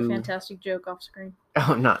told a fantastic joke off screen.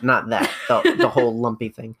 Oh, not that. The whole Lumpy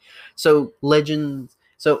thing. So Legends.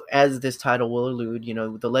 So as this title will allude,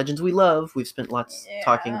 the Legends we love, we've spent lots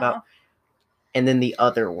talking about, and then the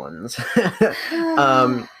other ones.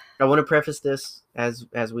 I want to preface this as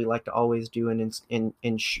we like to always do, and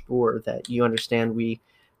ensure that you understand we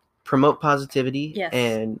promote positivity,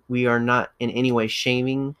 and we are not in any way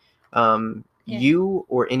shaming you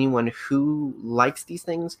or anyone who likes these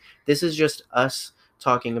things. This is just us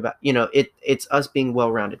talking about, it's us being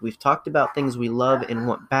well-rounded. We've talked about things we love and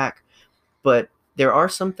want back, but there are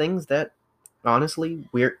some things that honestly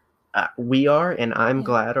we are, and I'm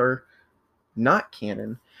glad are not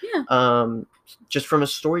canon. Just from a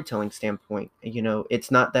storytelling standpoint,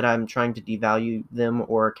 it's not that I'm trying to devalue them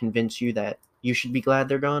or convince you that you should be glad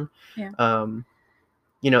they're gone. And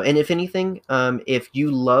if anything, if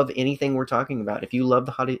you love anything we're talking about, if you love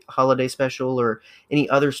the holiday special or any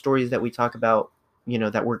other stories that we talk about,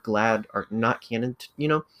 that we're glad are not canon,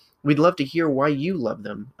 we'd love to hear why you love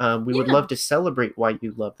them. We would love to celebrate why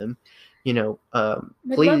you love them. We'd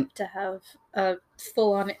please love to have a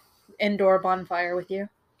full-on indoor bonfire with you.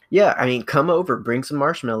 Yeah, I mean, come over, bring some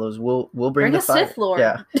marshmallows. We'll bring the a fire. Sith Lord.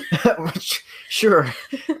 Yeah, sure.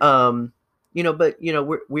 But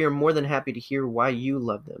we are more than happy to hear why you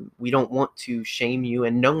love them. We don't want to shame you,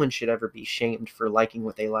 and no one should ever be shamed for liking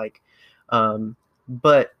what they like.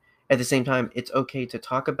 But at the same time, it's okay to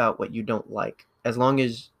talk about what you don't like, as long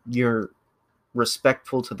as you're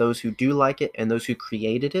respectful to those who do like it and those who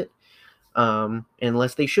created it.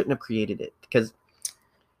 Unless they shouldn't have created it, because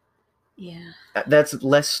that's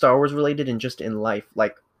less Star Wars related and just in life.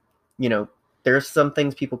 Like, there are some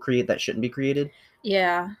things people create that shouldn't be created.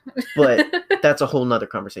 Yeah. But that's a whole nother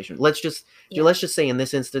conversation. Let's just say in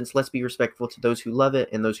this instance, let's be respectful to those who love it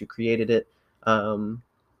and those who created it.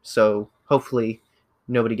 So hopefully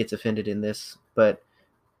nobody gets offended in this. But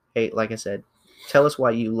hey, like I said, tell us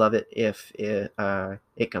why you love it if it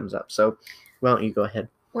comes up. So why don't you go ahead?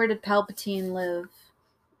 Where did Palpatine live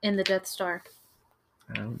in the Death Star?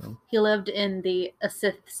 I don't know. He lived in the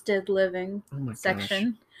assisted living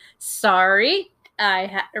section. Gosh. Sorry, I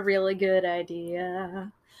had a really good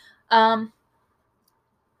idea. As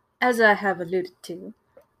I have alluded to,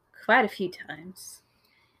 quite a few times.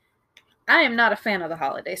 I am not a fan of the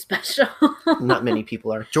holiday special. Not many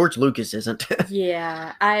people are. George Lucas isn't.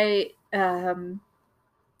 Yeah, I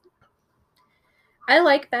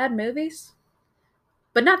like bad movies,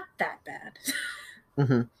 but not that bad.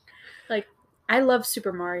 Mm-hmm. Like, I love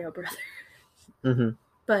Super Mario Brothers, Mm-hmm.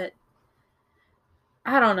 but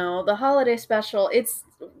I don't know. The holiday special,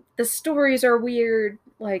 the stories are weird.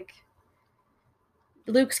 Like,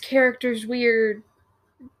 Luke's character's weird.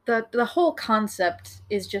 The whole concept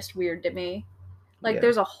is just weird to me. Like, Yeah.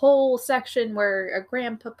 there's a whole section where a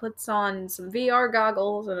grandpa puts on some VR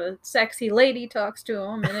goggles and a sexy lady talks to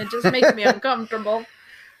him, and it just makes me uncomfortable.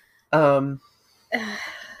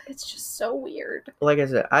 It's just so weird. Like I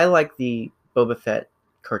said, I like the Boba Fett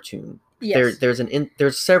cartoon. Yes.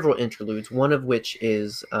 There's several interludes, one of which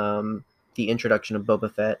is the introduction of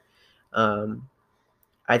Boba Fett.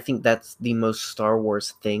 I think that's the most Star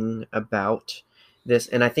Wars thing about this,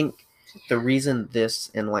 and I think the reason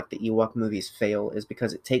this and like the Ewok movies fail is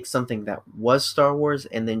because it takes something that was Star Wars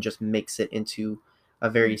and then just makes it into a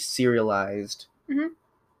very serialized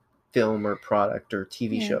film or product or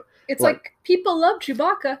TV show. It's like people love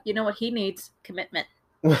Chewbacca. You know what he needs? Commitment.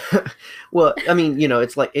 Well, I mean,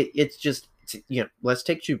 it's like it's just let's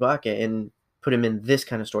take Chewbacca and put him in this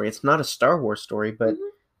kind of story. It's not a Star Wars story, but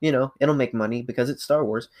it'll make money because it's Star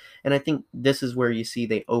Wars. And I think this is where you see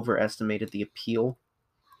they overestimated the appeal.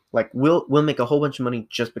 Like we'll make a whole bunch of money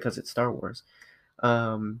just because it's Star Wars,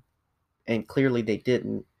 and clearly they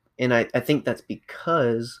didn't. And I think that's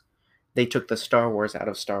because they took the Star Wars out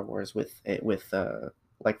of Star Wars with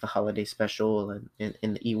like the holiday special and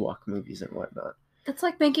the Ewok movies and whatnot. That's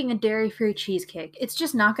like making a dairy-free cheesecake. It's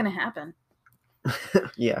just not going to happen.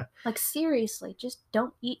 Yeah. Like, seriously, just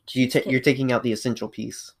don't eat cheesecake. You're taking out the essential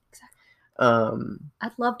piece. Exactly.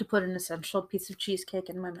 I'd love to put an essential piece of cheesecake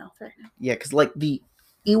in my mouth right now. Yeah, because like the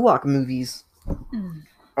Ewok movies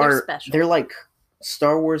they're special. They're like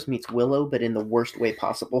Star Wars meets Willow, but in the worst way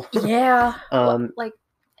possible. Yeah.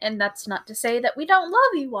 And that's not to say that we don't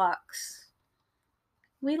love Ewoks.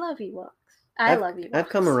 We love Ewoks. I love Ewoks. I've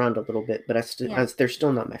come around a little bit, but they're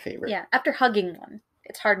still not my favorite. Yeah, after hugging one,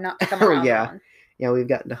 it's hard not to come around one. Yeah, we've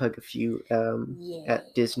gotten to hug a few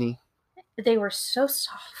at Disney. They were so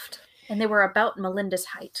soft, and they were about Melinda's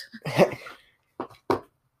height.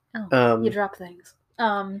 You drop things.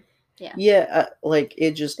 Yeah. Yeah, like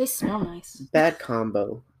it just... They smell nice. Bad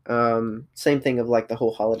combo. Same thing of like the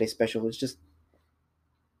whole holiday special was just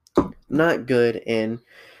not good, and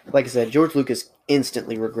like I said, George Lucas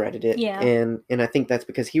instantly regretted it. Yeah. And I think that's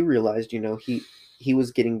because he realized, he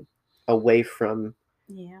was getting away from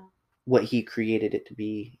what he created it to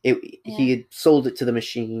be. He had sold it to the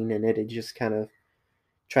machine, and it had just kind of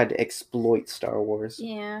tried to exploit Star Wars.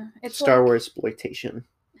 Yeah. It's Star Wars exploitation.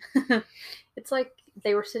 It's like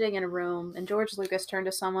they were sitting in a room, and George Lucas turned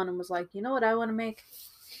to someone and was like, "You know what I want to make?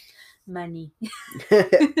 Money."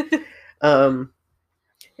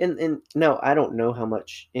 And no, I don't know how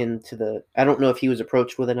much I don't know if he was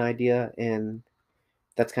approached with an idea and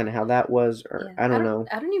that's kind of how that was, or I don't know.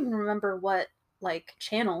 I don't even remember what like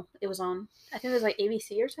channel it was on. I think it was like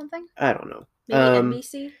ABC or something. I don't know. Maybe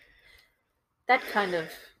NBC. That kind of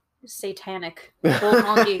satanic bull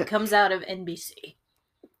monkey comes out of NBC.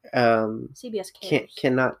 CBS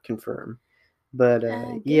cannot confirm, but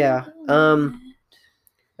yeah.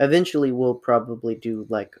 Eventually we'll probably do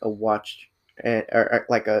like a watch. Or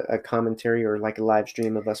like a commentary or like a live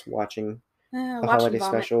stream of us watching the holiday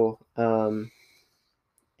special. And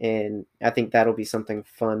I think that'll be something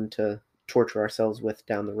fun to torture ourselves with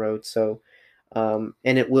down the road. So, and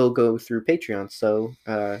it will go through Patreon. So,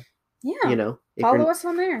 follow us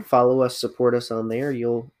on there. Follow us, support us on there.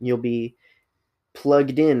 You'll be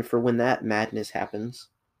plugged in for when that madness happens.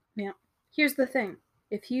 Yeah. Here's the thing.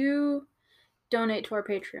 If you donate to our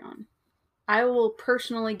Patreon, I will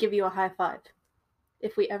personally give you a high five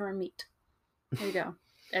if we ever meet. There you go.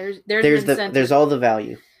 There's all the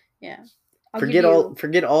value. Yeah.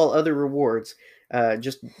 Forget all other rewards.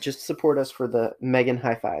 Just support us for the Megan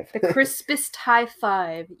high five. The crispest high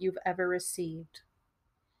five you've ever received.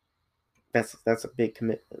 That's a big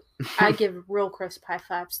commitment. I give real crisp high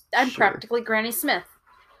fives. I'm practically Granny Smith.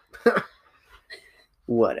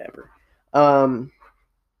 Whatever. We'll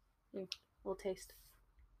taste.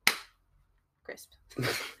 Crisp.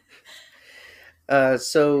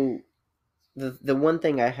 So the one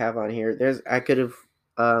thing I have on here, I could have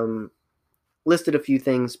listed a few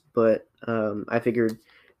things, but I figured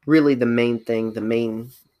really the main thing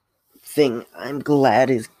I'm glad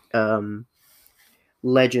is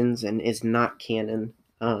Legends and is not canon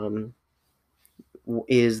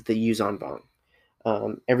is the Yuuzhan Vong.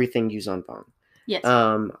 Everything Yuuzhan Vong. Yes.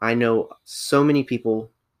 I know so many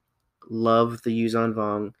people love the Yuzhan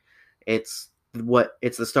Vong. It's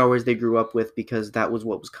the Star Wars they grew up with because that was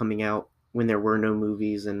what was coming out when there were no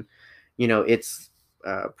movies, and it's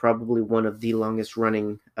probably one of the longest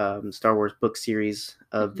running Star Wars book series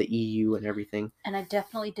of the EU and everything. And I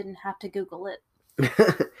definitely didn't have to Google it.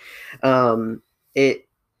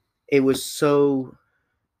 It was so,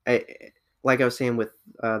 like I was saying with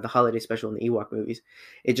the holiday special and the Ewok movies,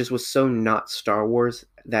 it just was so not Star Wars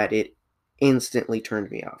that it instantly turned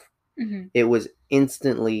me off. Mm-hmm. It was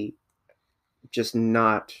instantly just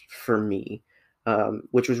not for me,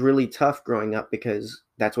 which was really tough growing up because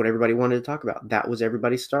that's what everybody wanted to talk about. That was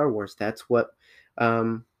everybody's Star Wars. That's what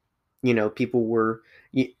people were.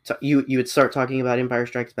 You would start talking about Empire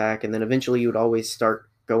Strikes Back, and then eventually you would always start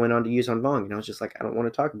going on to Yuzhan Vong, and I was just like, I don't want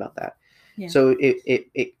to talk about that. Yeah. So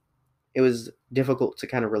it was difficult to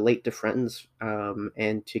kind of relate to friends,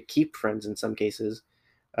 and to keep friends in some cases,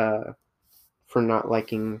 for not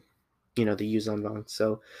liking, the Yuzhan Vong.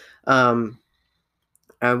 So,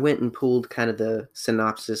 I went and pulled kind of the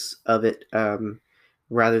synopsis of it,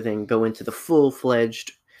 rather than go into the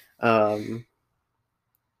full-fledged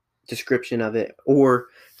description of it, or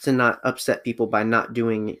to not upset people by not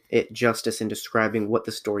doing it justice in describing what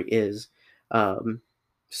the story is,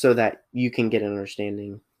 so that you can get an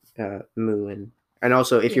understanding, Moo. And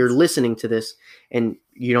also, if you're listening to this and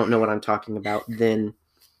you don't know what I'm talking about, then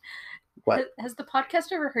what? Has the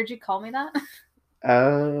podcast ever heard you call me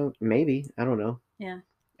that? Maybe. I don't know. Yeah.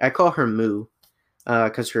 I call her Moo,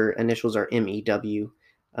 because her initials are MEW.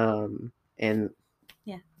 And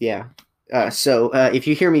yeah. So if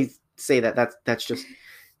you hear me say that, that's just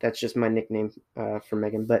my nickname for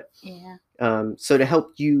Megan. But yeah. So to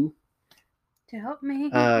help you, to help me,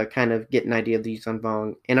 kind of get an idea of the Yuzhan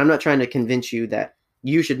Vong, and I'm not trying to convince you that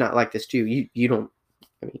you should not like this too. You don't.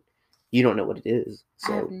 I mean, you don't know what it is,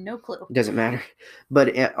 so I have no clue. It doesn't matter.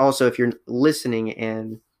 But also, if you're listening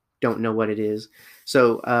and don't know what it is,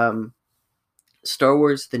 so Star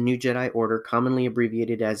Wars The New Jedi Order, commonly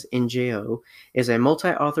abbreviated as NJO, is a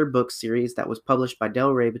multi-author book series that was published by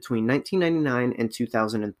Del Rey between 1999 and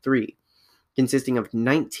 2003, consisting of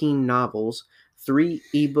 19 novels, 3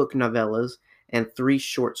 ebook novellas, and 3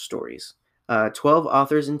 short stories. 12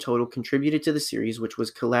 authors in total contributed to the series, which was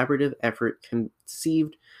a collaborative effort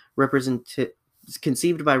conceived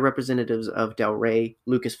by representatives of Del Rey,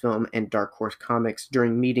 Lucasfilm, and Dark Horse Comics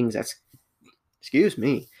during meetings at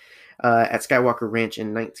Skywalker Ranch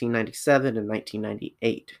in 1997 and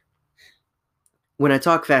 1998. When I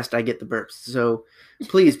talk fast, I get the burps, so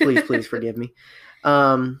please forgive me.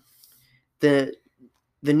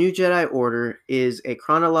 The New Jedi Order is a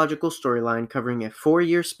chronological storyline covering a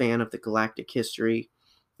 4-year span of the galactic history,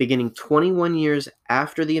 beginning 21 years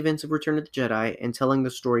after the events of Return of the Jedi and telling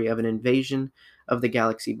the story of an invasion of the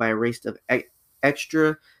galaxy by a race of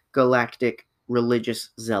extra-galactic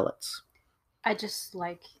religious zealots. I just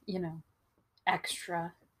like,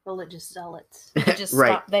 extra religious zealots. You just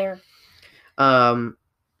Right. stop there.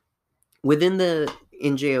 Within the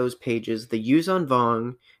NJO's pages, the Yuzhan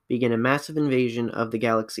Vong began a massive invasion of the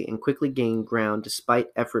galaxy and quickly gained ground despite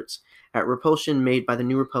efforts at repulsion made by the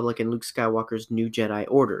New Republic and Luke Skywalker's New Jedi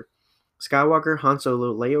Order. Skywalker, Han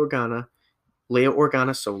Solo, Leia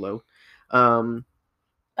Organa Solo.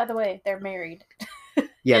 By the way, they're married.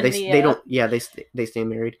 Yeah, they stay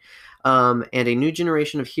married. And a new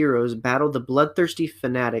generation of heroes battle the bloodthirsty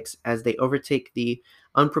fanatics as they overtake the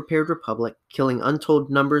unprepared Republic, killing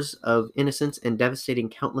untold numbers of innocents and devastating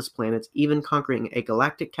countless planets, even conquering a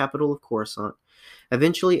galactic capital of Coruscant.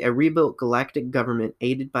 Eventually, a rebuilt galactic government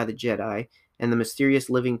aided by the Jedi and the mysterious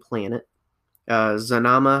living planet,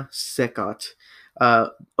 Zanama Sekot,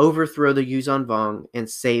 overthrow the Yuzhan Vong and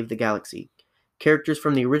save the galaxy. Characters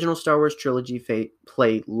from the original Star Wars trilogy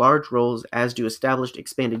play large roles, as do established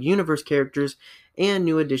expanded universe characters and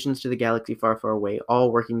new additions to the galaxy far, far away,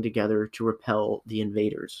 all working together to repel the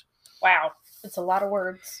invaders. Wow, that's a lot of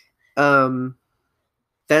words.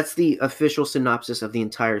 That's the official synopsis of the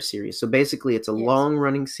entire series. So basically, it's a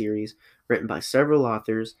long-running series written by several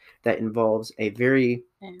authors that involves a very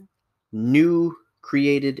new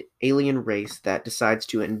created alien race that decides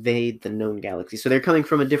to invade the known galaxy. So they're coming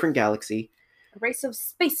from a different galaxy. A race of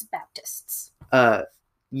space Baptists.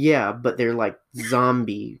 Yeah, but they're like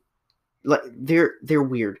zombie. Like they're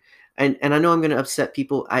weird. And I know I'm going to upset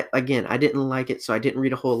people. I didn't like it, so I didn't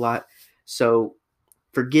read a whole lot. So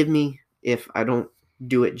forgive me if I don't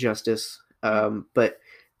do it justice. But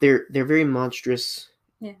they're very monstrous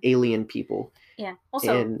alien people. Yeah.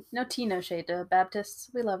 Also, no tea, no shade to Baptists.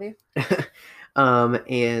 We love you.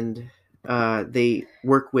 And they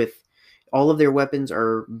work with, all of their weapons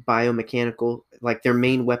are biomechanical like their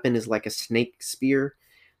main weapon is like a snake spear.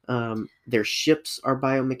 Their ships are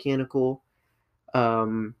biomechanical.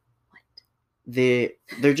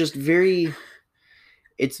 They're just very.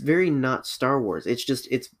 It's very not Star Wars.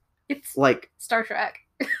 It's like Star Trek.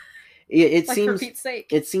 It like, seems for Pete's sake.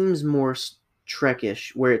 It seems more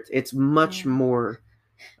Trek-ish, where it's much more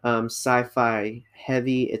sci-fi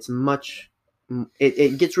heavy. It's much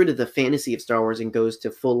it gets rid of the fantasy of Star Wars and goes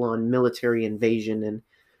to full-on military invasion and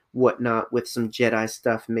whatnot with some Jedi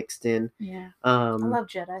stuff mixed in. Yeah, I love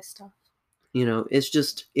Jedi stuff. It's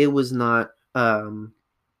just it was not my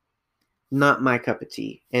cup of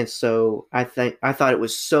tea, and so I thought it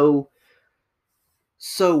was so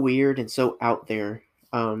weird and so out there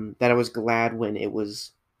that I was glad when it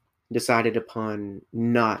was decided upon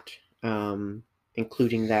not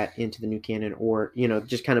including that into the new canon, or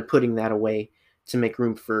just kind of putting that away to make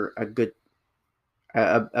room for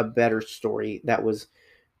a better story that was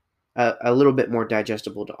a little bit more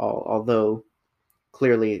digestible to all. Although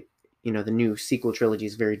clearly, the new sequel trilogy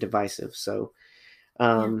is very divisive. So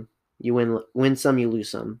you win some, you lose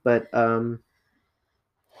some. But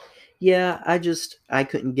yeah, I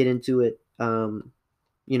couldn't get into it.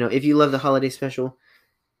 If you love the holiday special,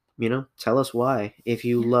 tell us why. If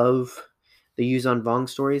you love the Yuuzhan Vong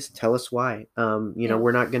stories, tell us why.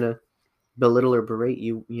 We're not gonna belittle or berate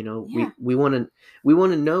you. We want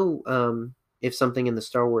to know if something in the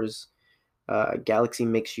Star Wars galaxy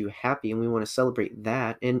makes you happy, and we want to celebrate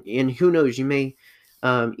that. And who knows, you may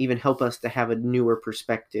even help us to have a newer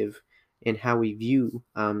perspective in how we view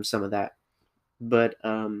some of that. But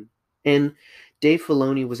and Dave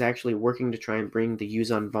Filoni was actually working to try and bring the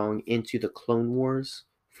Yuuzhan Vong into the Clone Wars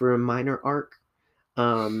for a minor arc.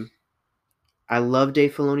 I love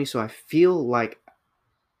Dave Filoni, so I feel like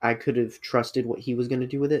I could have trusted what he was going to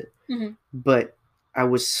do with it. Mm-hmm. But I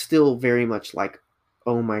was still very much like,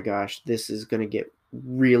 oh my gosh, this is going to get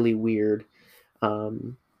really weird.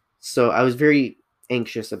 So I was very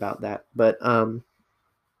anxious about that, but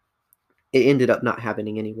it ended up not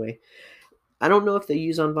happening anyway. I don't know if the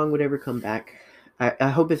Yuuzhan Vong would ever come back. I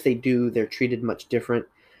hope if they do, they're treated much different.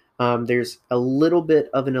 There's a little bit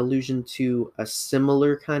of an allusion to a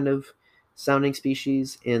similar kind of sounding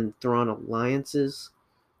species in Thrawn Alliances.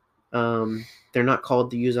 They're not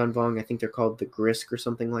called the Yuuzhan Vong. I think they're called the Grisk or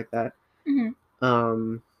something like that.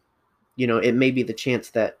 Mm-hmm. It may be the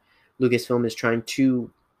chance that Lucasfilm is trying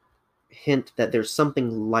to hint that there's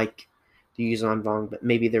something like the Yuuzhan Vong, but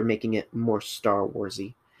maybe they're making it more Star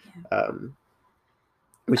Warsy,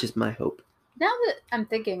 which is my hope. Now that I'm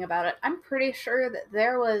thinking about it, I'm pretty sure that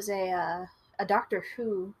there was a Doctor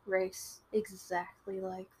Who race exactly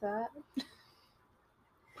like that.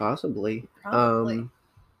 Possibly. Probably.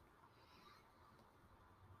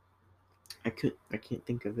 I can't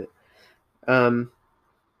think of it. I'm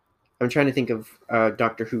trying to think of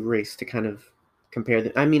Doctor Who race to kind of compare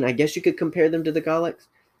them. I mean, I guess you could compare them to the Galax.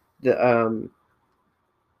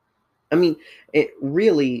 It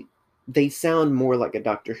really, they sound more like a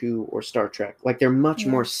Doctor Who or Star Trek. Like they're much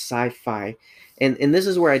more sci-fi. And this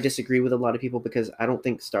is where I disagree with a lot of people, because I don't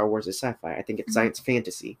think Star Wars is sci-fi. I think it's science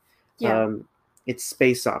fantasy. Yeah. It's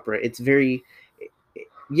space opera. It's very,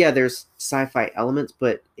 there's sci-fi elements,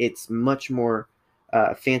 but it's much more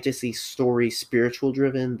fantasy story, spiritual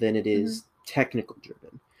driven than it is technical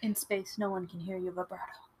driven. In space, no one can hear you vibrato.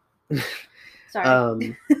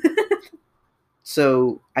 Sorry.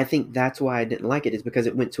 So I think that's why I didn't like it, is because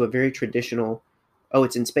it went to a very traditional,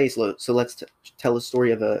 it's in space, so let's tell a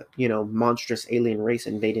story of a monstrous alien race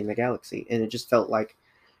invading the galaxy, and it just felt like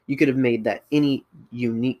you could have made that any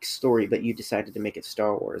unique story, but you decided to make it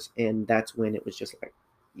Star Wars, and that's when it was just like,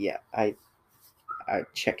 I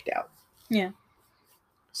checked out. Yeah.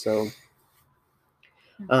 So,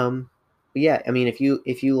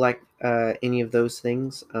 if you like any of those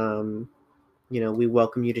things, we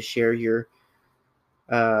welcome you to share your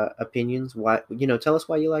opinions. Why, tell us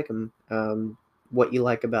why you like them, what you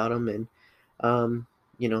like about them, and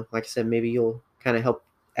like I said, maybe you'll kind of help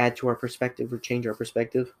add to our perspective or change our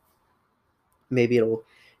perspective. Maybe it'll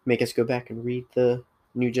make us go back and read the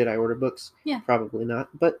new Jedi Order books. Yeah. Probably not,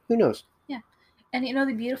 but who knows? Yeah. And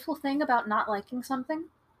the beautiful thing about not liking something?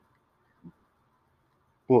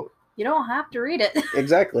 Well, you don't have to read it.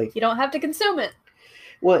 Exactly. You don't have to consume it.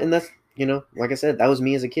 Well, and that's, like I said, that was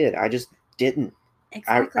me as a kid. I just didn't.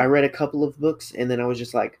 Exactly. I read a couple of books, and then I was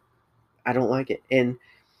just like, I don't like it. And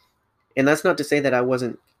that's not to say that I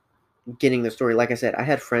wasn't getting the story. Like I said, I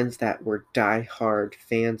had friends that were diehard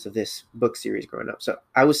fans of this book series growing up. So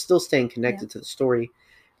I was still staying connected to the story,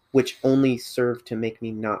 which only served to make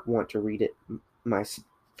me not want to read it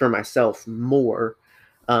for myself more.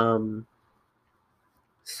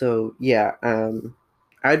 So yeah,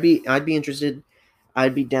 I'd be interested.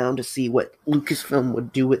 I'd be down to see what Lucasfilm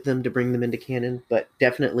would do with them to bring them into canon, but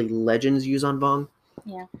definitely Legends Yuuzhan Vong.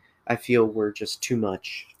 Yeah. I feel were just too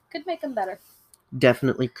much. Could make them better.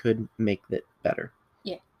 Definitely could make it better.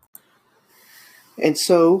 Yeah. And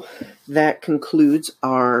so that concludes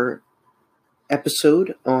our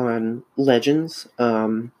episode on Legends.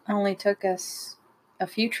 Only took us a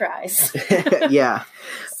few tries. Yeah.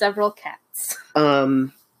 Several cats.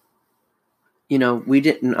 We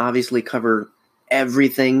didn't obviously cover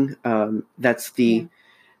everything. That's the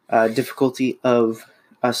difficulty of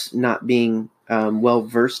us not being well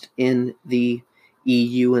versed in the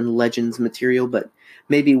EU and Legends material, but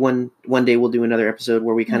maybe one day we'll do another episode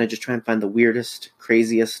where we kind of just try and find the weirdest,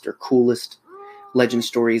 craziest, or coolest Legend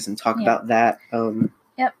stories and talk about that.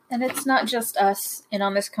 Yep, and it's not just us in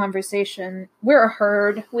on this conversation. We're a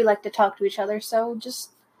herd. We like to talk to each other, so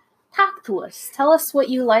just talk to us. Tell us what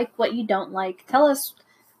you like, what you don't like. Tell us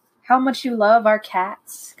how much you love our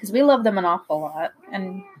cats, because we love them an awful lot.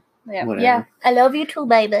 And Whatever. I love you too,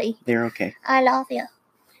 baby. They're okay. I love you.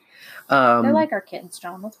 They're like our kids,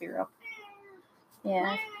 John. Let's be real.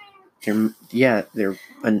 Yeah. They're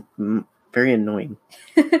very annoying.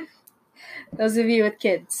 Those of you with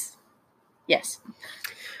kids, yes.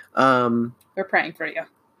 We're praying for you.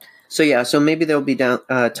 So maybe there'll be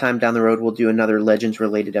time down the road we'll do another Legends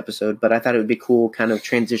related episode, but I thought it would be cool kind of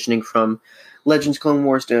transitioning from Legends Clone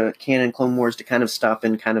Wars to canon Clone Wars to kind of stop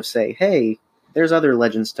and kind of say, hey, there's other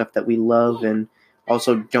Legends stuff that we love and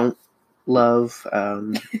also don't love,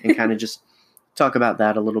 and kind of just talk about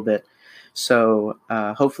that a little bit. So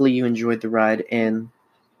hopefully you enjoyed the ride, and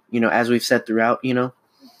as we've said throughout,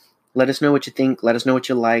 let us know what you think, let us know what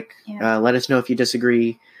you like, let us know if you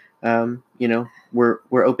disagree. We're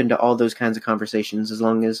open to all those kinds of conversations as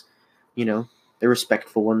long as they're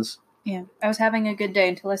respectful ones. Yeah, I was having a good day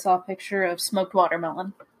until I saw a picture of smoked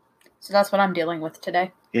watermelon, so that's what I'm dealing with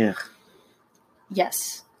today. Yeah.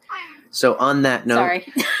 Yes. So on that note,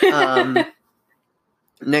 sorry.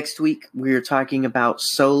 Next week we're talking about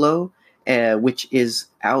Solo, which is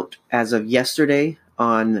out as of yesterday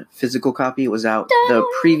on physical copy. It was out the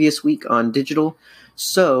previous week on digital.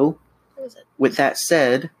 So with that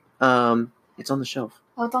said, it's on the shelf.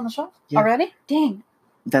 Oh, it's on the shelf? Yeah. Already? Dang.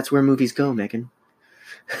 That's where movies go, Megan.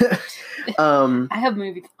 I have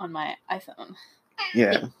movies on my iPhone.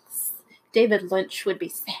 Yeah. Thanks. David Lynch would be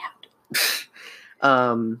sad.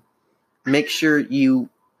 Make sure you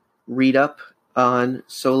read up on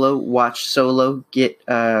Solo, watch Solo, get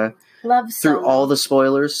Love through Solo. all the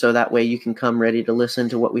spoilers, so that way you can come ready to listen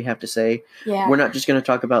to what we have to say. Yeah. We're not just going to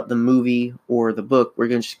talk about the movie or the book. We're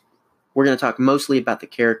going to talk mostly about the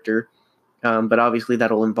character, but obviously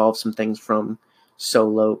that'll involve some things from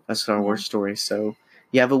Solo, a Star Wars story. So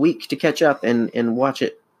you have a week to catch up and watch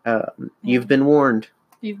it. You've been warned.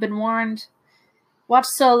 You've been warned. Watch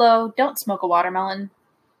Solo. Don't smoke a watermelon.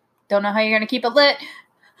 Don't know how you're going to keep it lit.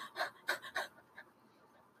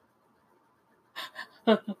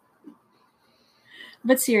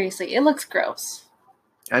 But seriously, it looks gross.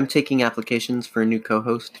 I'm taking applications for a new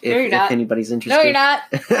co-host if anybody's interested. No, you're not.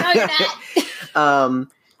 No, you're not.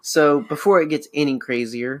 So before it gets any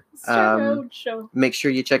crazier, make sure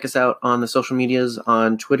you check us out on the social medias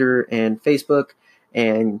on Twitter and Facebook,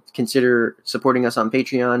 and consider supporting us on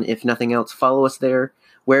Patreon. If nothing else, follow us there.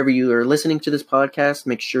 Wherever you are listening to this podcast,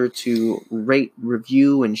 make sure to rate,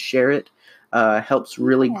 review, and share it. Helps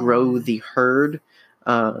really grow the herd.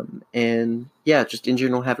 And yeah, just in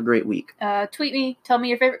general, have a great week. Tweet me. Tell me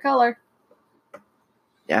your favorite color.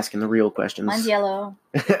 Asking the real questions. Mine's yellow.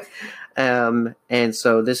 And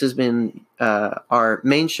so this has been our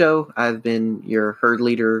main show. I've been your herd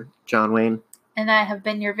leader, John Wayne. And I have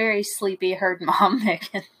been your very sleepy herd mom,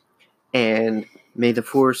 Megan. And may the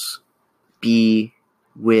Force be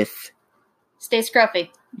with... Stay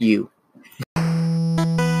scruffy. You.